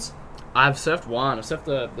wave pools? I've surfed one.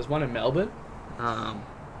 There's one in Melbourne.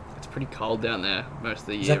 It's pretty cold down there most of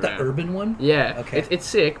the year. Is that the urban one? Yeah. Okay. It's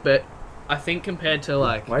sick, but I think compared to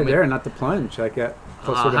why there, not the plunge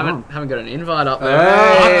closer to home. Haven't got an invite up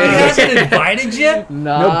there. He hasn't invited you?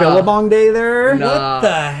 No Billabong Day there? What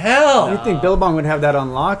the hell? You think Billabong would have that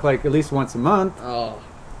on lock at least once a month? Oh,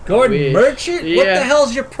 Gordon Merchant? What the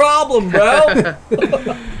hell's your problem, bro?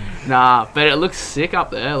 Nah, but it looks sick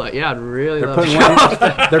up there. I'd really love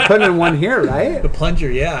to. They're putting in one here, right? The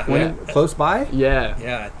plunger, close by?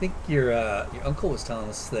 Yeah, I think your uncle was telling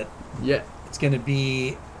us that it's going to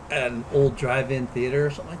be at an old drive-in theater or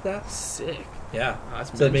something like that. Sick. Yeah.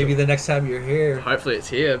 So maybe the next time you're here. Hopefully it's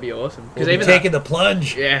here. It'd be awesome. Because even taking the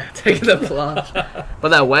plunge. Yeah, taking the plunge. But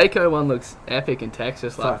that Waco one looks epic in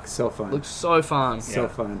Texas. So fun. Looks so fun. So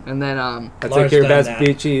fun. And then that's your best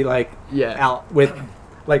beachy out with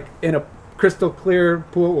in a crystal clear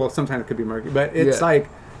pool. Well, sometimes it could be murky, but it's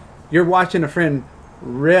you're watching a friend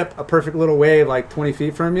rip a perfect little wave 20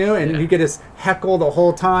 feet from you, and you get this heckle the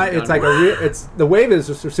whole time. It's it's the wave is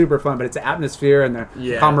just super fun, but it's the atmosphere and the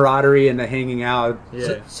camaraderie and the hanging out.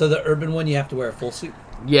 So the urban one, you have to wear a full suit.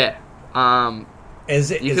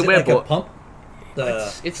 Is it wear a pump?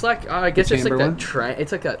 It's I guess it's that train.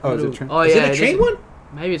 It's like a is it a train? Oh yeah, is it a train one?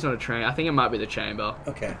 Maybe it's not a train. I think it might be the chamber.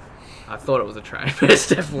 Okay. I thought it was a train, but it's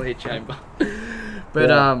definitely a chamber. But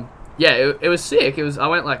it was sick. I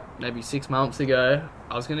went maybe 6 months ago.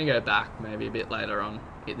 I was gonna go back maybe a bit later on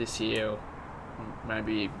this year, or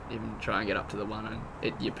maybe even try and get up to the one and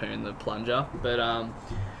hit Yeppoon the plunger. But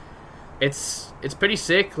it's pretty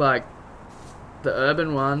sick, the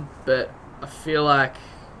urban one. But I feel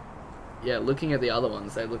looking at the other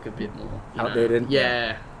ones, they look a bit more outdated.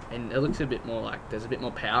 Yeah, and it looks a bit more like there's a bit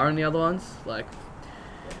more power in the other ones. Like,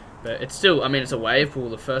 but it's still, I mean, it's a wave pool.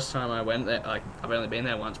 The first time I went there, like, I've only been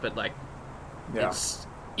there once, but like, it's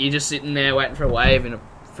you're just sitting there waiting for a wave in a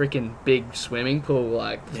freaking big swimming pool.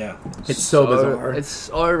 Like, it's so bizarre. It's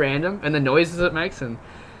so random, and the noises it makes, and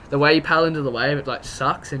the way you paddle into the wave, it like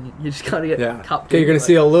sucks, and you just gotta get cupped. Okay, you're gonna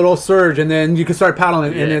see a little surge, and then you can start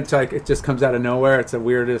paddling, and Yeah. it's like it just comes out of nowhere. It's the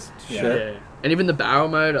weirdest shit. Yeah. And even the barrel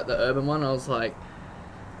mode at the urban one, I was like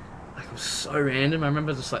it was so random. I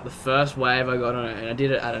remember just like the first wave I got on it, and I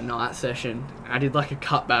did it at a night session. I did like a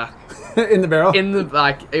cutback in the barrel. In the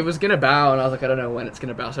like, it was gonna barrel, and I was like, I don't know when it's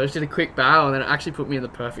gonna barrel. So I just did a quick barrel, and then it actually put me in the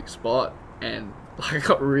perfect spot. And like, I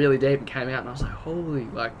got really deep and came out, and I was like, holy,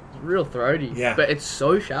 like, it's real throaty. Yeah. But it's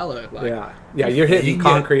so shallow. Like, you're hitting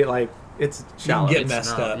concrete like it's shallow. You can get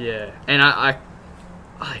messed up. Yeah. And I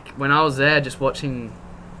like when I was there, just watching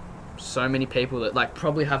so many people that like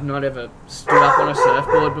probably have not ever stood up on a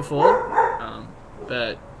surfboard before,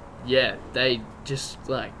 but yeah, they just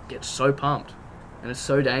like get so pumped, and it's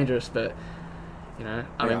so dangerous. But you know,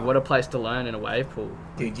 I mean, what a place to learn in a wave pool.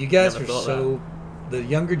 Dude, you guys are so. The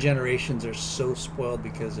younger generations are so spoiled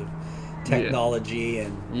because of technology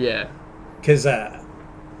and because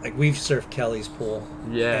like we've surfed Kelly's pool,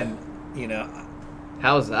 and you know,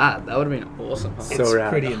 how was that? That would have been awesome. Huh? It's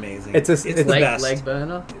pretty amazing. It's the leg, best. Leg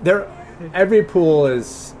burner. Every pool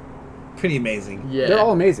is pretty amazing. Yeah, they're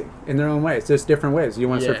all amazing in their own ways. Just different ways. You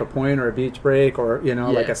want to surf a point or a beach break or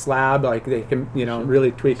like a slab. Like they can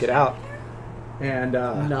really tweak it out. And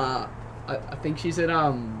I think she's at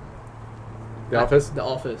The Office? The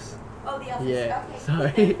Office. Oh, The Office. Yeah. Okay.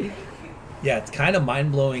 Sorry. Yeah, it's kind of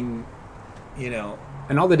mind-blowing,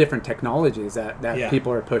 And all the different technologies that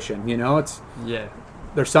people are pushing, it's... Yeah.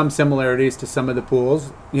 There's some similarities to some of the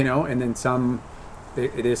pools, and then some,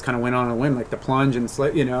 it just kind of went on a whim, like the plunge and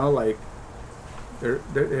slip, like...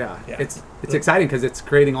 It's exciting because it's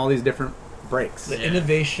creating all these different breaks. The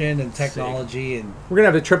innovation and technology. And we're going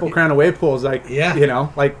to have a triple crown of wave pools, like,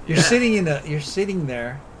 like... You're sitting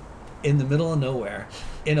there in the middle of nowhere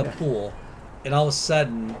in a pool, and all of a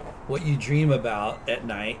sudden what you dream about at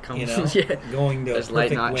night going to a perfect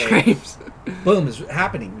wave boom is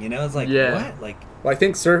happening. It's like what, like, well, I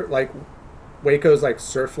think Waco's like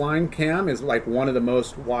Surfline cam is like one of the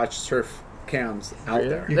most watched surf cams out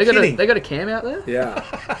there. They got a cam out there? Yeah.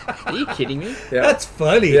 Are you kidding me? Yeah. That's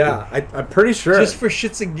funny. Yeah, I'm pretty sure. Just for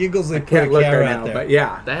shits and giggles, they put a camera out there. But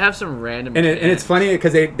yeah, they have some random. And it's funny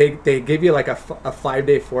because they give you like a 5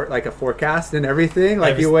 day forecast and everything.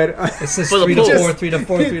 Like you would. It's just 3 to 4, 3 to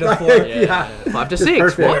 4, 3 to 4. Yeah. 5 to 6.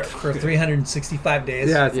 Perfect. For 365 days.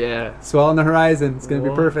 Yeah. Swell on the horizon. It's gonna be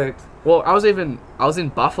perfect. Well, I was in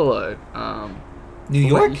Buffalo. New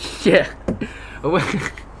York.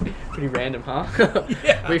 Pretty random, huh?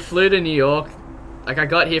 Yeah. We flew to New York. Like, I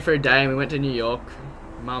got here for a day and we went to New York.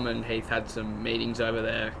 Mum and Heath had some meetings over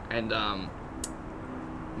there, and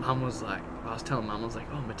Mum was like, I was telling Mum, I was like,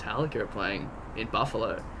 oh, Metallica are playing in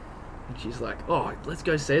Buffalo. And she's like, oh, let's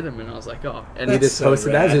go see them. And I was like, oh. And you just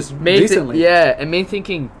posted that just recently. And me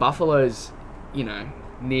thinking Buffalo's,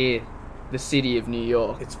 near the city of New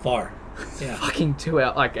York. It's far. It's fucking 2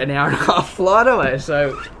 hours, like an hour and a half flight away.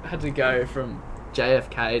 So I had to go from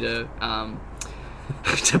JFK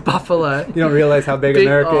to Buffalo. You don't realize how big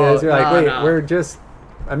America is. You're like, wait, no. we're just...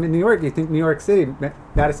 I'm in New York. You think New York City,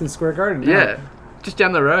 Madison Square Garden? No. Yeah, just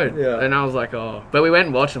down the road. Yeah. And I was like, oh. But we went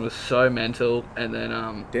and watched, and it was so mental. And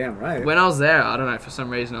then... Damn right. When I was there, I don't know, for some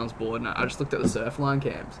reason I was bored, and I just looked at the Surfline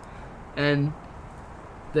cams. And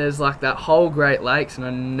there's like that whole Great Lakes, and I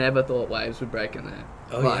never thought waves would break in there.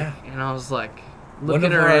 Oh, yeah. And I was like,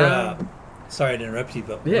 looking around... sorry to interrupt you,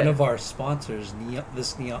 but one of our sponsors,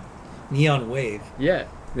 Neon Wave,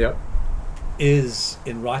 is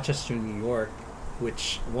in Rochester, New York,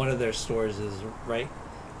 which one of their stores is right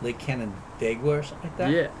Lake Canandaigua or something like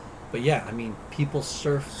that. Yeah. But yeah, I mean, people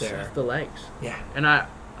surf there. Surf the lakes. Yeah. And I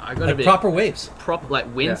got like proper waves. Proper,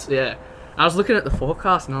 like winds, yeah. I was looking at the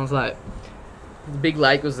forecast and I was like, the big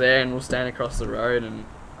lake was there and we'll stand across the road, and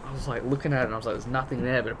I was like looking at it and I was like, there's nothing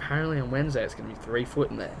there, but apparently on Wednesday it's going to be 3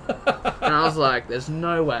 foot in there. And I was like, there's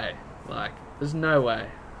no way. Like, there's no way.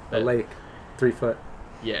 But, a lake, 3 foot.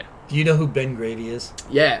 Yeah. Do you know who Ben Grady is?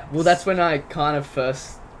 Yeah. Well, that's when I kind of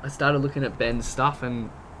I started looking at Ben's stuff, and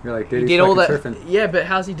you're like, he did all that surfing. Yeah, but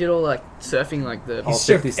how's he did all like surfing, like the... He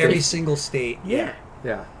surfed every single state. Yeah.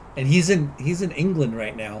 Yeah. And he's in England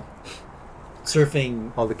right now,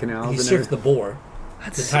 surfing all the canals. He surfed the Boar.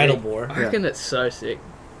 That's the sick. tidal Boar. I reckon that's so sick.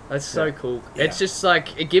 That's so cool. Yeah. It's just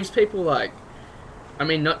like, it gives people like, I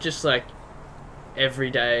mean, not just like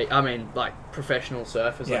every day. I mean, like professional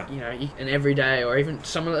surfers, Yeah. like, you know, and every day, or even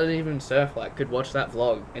someone that doesn't even surf, like, could watch that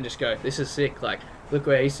vlog and just go, this is sick, like, look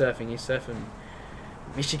where he's surfing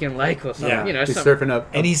Michigan Lake or something, Yeah. you know. He's something. surfing up,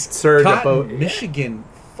 And he's surge caught a boat. Michigan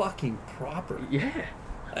fucking proper. Yeah.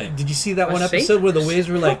 Did you see that I've one seen episode where the waves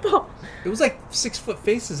were like, proper. it was like 6 foot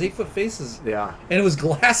faces, 8 foot faces, Yeah. and it was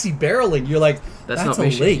glassy barreling. You're like, that's not a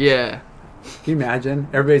Michigan. lake. Yeah. Can you imagine?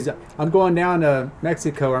 Everybody's, I'm going down to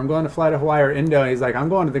Mexico, or I'm going to fly to Hawaii or Indo. And he's like, I'm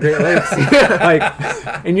going to the Great Lakes.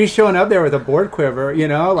 Like, and you showing up there with a board quiver, you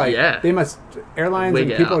know, like they must, airlines Wig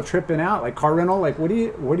and it people out. are tripping out, like car rental, like, what are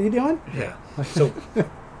you doing? Yeah. So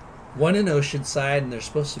one in Oceanside, and they're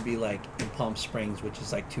supposed to be like in Palm Springs, which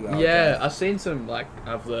is like 2 hours. Yeah, drive. I've seen some, like,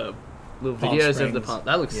 of the little Palm videos of Springs. the pump.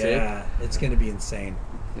 That looks Yeah, it's gonna be insane.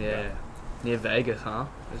 sick. Yeah. Near Vegas, huh?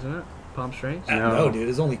 Isn't it? Palm Springs? No, dude,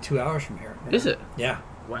 it's only 2 hours from here. Is it? Yeah.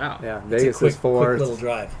 Wow. Yeah, It's Vegas a quick, is 4 quick little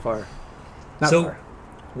drive. far. Not So, far.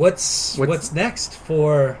 what's next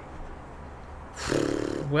for?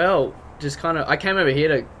 Well, just kind of, I came over here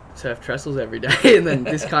to surf trestles every day, and then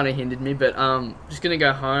this kind of hindered me. But just gonna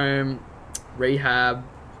go home, rehab.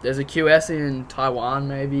 There's a QS in Taiwan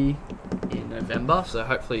maybe in November, so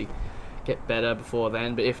hopefully get better before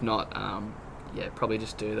then. But if not, probably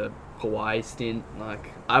just do the Hawaii stint. Like,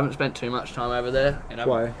 I haven't spent too much time over there, and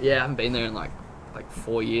Hawaii? I haven't been there in like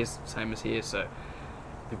 4 years, same as here. So it'd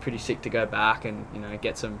be pretty sick to go back and, you know,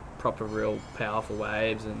 get some proper, real powerful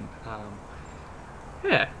waves, and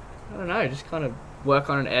I don't know, just kind of work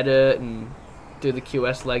on an edit and do the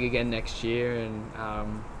QS leg again next year, and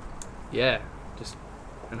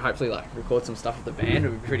and hopefully like record some stuff with the band. It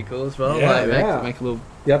would be pretty cool as well. Yeah, like, make a little.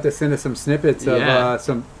 You have to send us some snippets of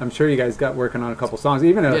some. I'm sure you guys got working on a couple songs,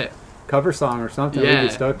 even a cover song or something. We'd be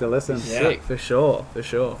stoked to listen. Sick, for sure.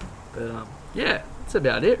 But that's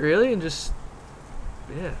about it really, and just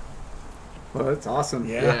Well, that's awesome.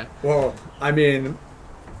 Yeah. Well, I mean,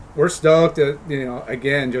 we're stoked to, you know,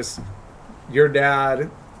 again, just your dad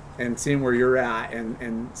and seeing where you're at,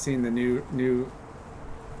 and seeing the new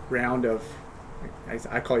round of,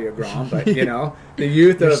 I call you a Grom, but you know, the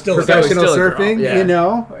youth You're of still professional a Grom, surfing, yeah. you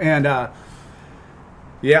know, and I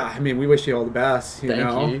mean, we wish you all the best, you Thank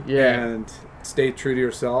know, you. Yeah. and stay true to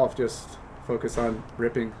yourself. Just focus on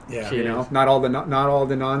ripping, Yeah. you know, Cheers. not all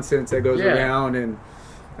the nonsense that goes Yeah. around. And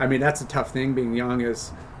I mean, that's a tough thing being young,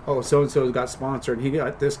 is, oh, so and so got sponsored, and he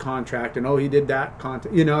got this contract, and oh, he did that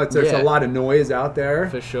contract. You know, there's a lot of noise out there.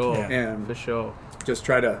 for sure, And for sure. just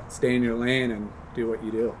try to stay in your lane and do what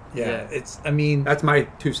you do. Yeah, I mean, That's my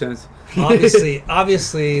 2 cents.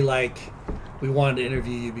 obviously, like, we wanted to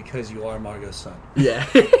interview you because you are Margot's son. Yeah.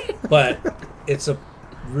 But it's a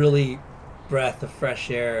really breath of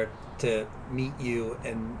fresh air to meet you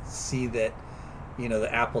and see that, you know,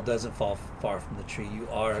 the apple doesn't fall far from the tree. You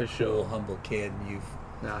are For a sure. cool, humble kid. And you've,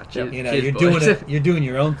 Nah, you know, cheers, you're boys. doing it. You're doing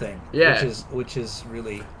your own thing. Yeah. which is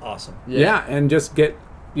really awesome. Yeah, and just get,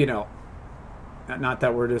 you know, not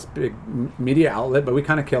that we're this big media outlet, but we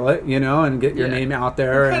kind of kill it, you know, and get your Yeah. name out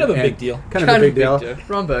there. Kind of a and big deal. Kind of a big deal.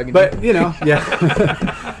 Ron Burgundy. But, you know,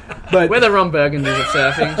 yeah. But we're the Ron Burgundys of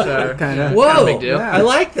surfing, so Kinda. Whoa, big deal. Yeah. I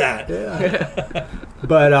like that. Yeah.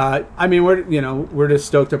 But I mean, we're just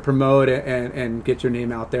stoked to promote it and get your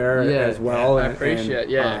name out there as well. I and, appreciate-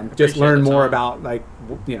 just appreciate learn the more time. about, like,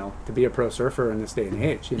 you know, to be a pro surfer in this day and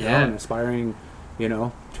age, you know, Yeah. and aspiring, you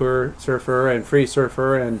know, tour surfer and free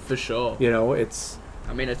surfer, and for sure. you know, it's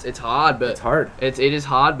I mean, it's hard, but It's hard. It is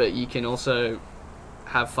hard, but you can also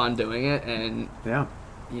have fun doing it, and yeah.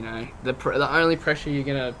 you know, the only pressure you're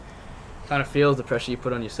gonna kind of feel is the pressure you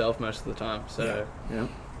put on yourself most of the time. So Yeah.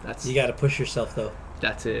 that's You got to push yourself though.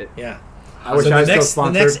 that's it. Yeah. I wish So I the was still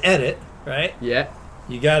next sponsored. edit, right? Yeah,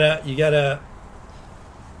 You gotta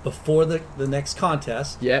before the next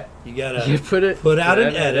contest. yeah. You gotta You put out an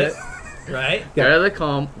an edit, right? Yeah. Go to the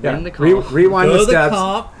comp, Yeah. win the comp. Rewind Go the to the steps.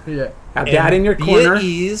 comp. Yeah, Have and dad in your be corner. at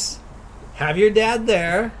ease. Have your dad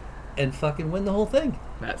there, and fucking win the whole thing.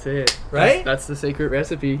 that's it. Right? That's the secret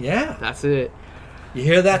recipe. Yeah. That's it. You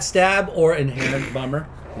hear that, Stab or Inherent Bummer?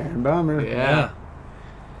 Aaron Bummer. Yeah.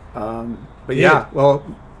 But Good. yeah, well,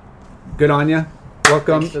 good on you.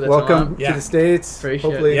 Welcome, Thanks for the welcome time. to Yeah. the States. Appreciate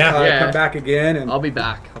Hopefully, it. Yeah. come back again. And I'll be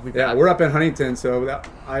back. yeah, we're up in Huntington, so that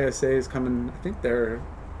ISA is coming. I think they're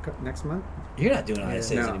next month, You're not doing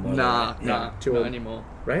ISAs No. anymore. Nah, though, right? nah, too not old. anymore.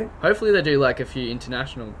 right? Hopefully they do like a few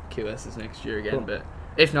international QSs next year again, Cool. but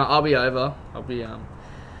if not, I'll be over. I'll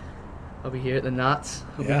be here at the nuts.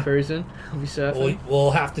 I'll Yeah. be cruising. I'll be surfing.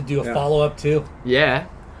 We'll have to do a Yeah. follow up too. Yeah.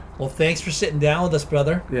 Well, thanks for sitting down with us,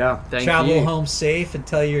 brother. Yeah. Thank Travel you. home safe and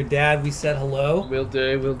tell your dad we said hello. Will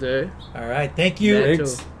do. All right. Thank you,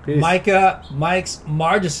 Thanks. Peace. Micah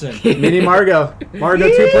Margieson. Mini Margo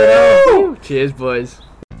 2.0. Cheers, boys.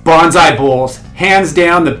 Bonsai Bowls, hands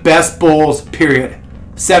down the best bowls, period.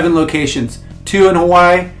 7 locations, 2 in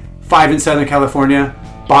Hawaii, 5 in Southern California.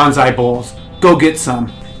 Bonsai Bowls, go get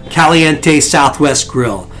some. Caliente Southwest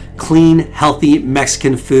Grill. Clean, healthy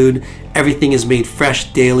Mexican food. Everything is made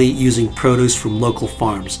fresh daily using produce from local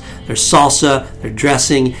farms. Their salsa, their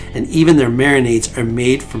dressing, and even their marinades are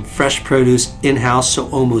made from fresh produce in-house, so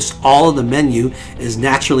almost all of the menu is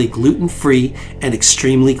naturally gluten-free and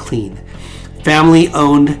extremely clean. Family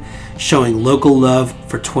owned, showing local love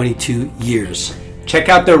for 22 years. Check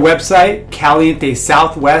out their website,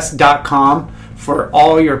 calientesouthwest.com, for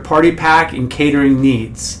all your party pack and catering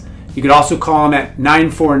needs. You could also call them at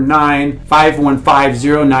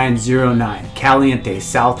 949-515-0909,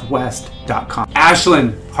 calientesouthwest.com.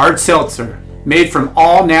 Ashland Hard Seltzer, made from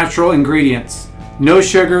all natural ingredients. No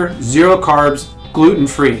sugar, 0 carbs,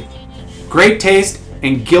 gluten-free. Great taste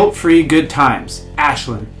and guilt-free good times.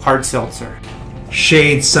 Ashland Hard Seltzer.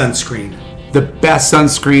 Shade Sunscreen. The best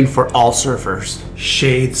sunscreen for all surfers.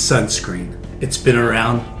 Shade Sunscreen. It's been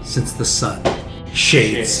around since the sun.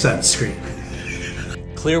 Shade Sunscreen.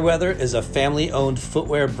 Clearweather is a family-owned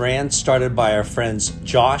footwear brand started by our friends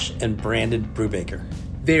Josh and Brandon Brubaker.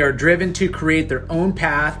 They are driven to create their own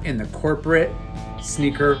path in the corporate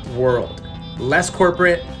sneaker world. Less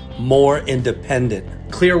corporate, More independent.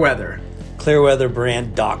 Clearweather.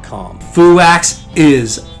 Clearweatherbrand.com. Fuwax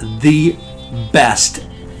is the best,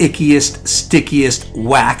 ickiest, stickiest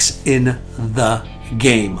wax in the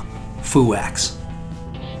game. Fuwax.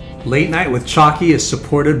 Late Night with Chalky is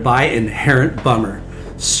supported by Inherent Bummer.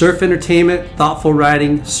 Surf entertainment, thoughtful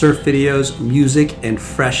writing, surf videos, music, and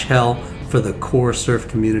fresh hell for the core surf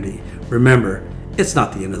community. Remember, it's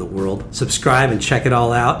not the end of the world. Subscribe and check it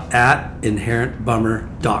all out at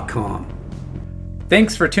inherentbummer.com.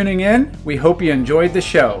 Thanks for tuning in. We hope you enjoyed the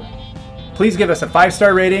show. Please give us a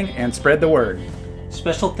 5-star rating and spread the word.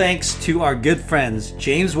 Special thanks to our good friends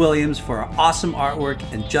James Williams for our awesome artwork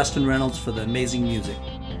and Justin Reynolds for the amazing music.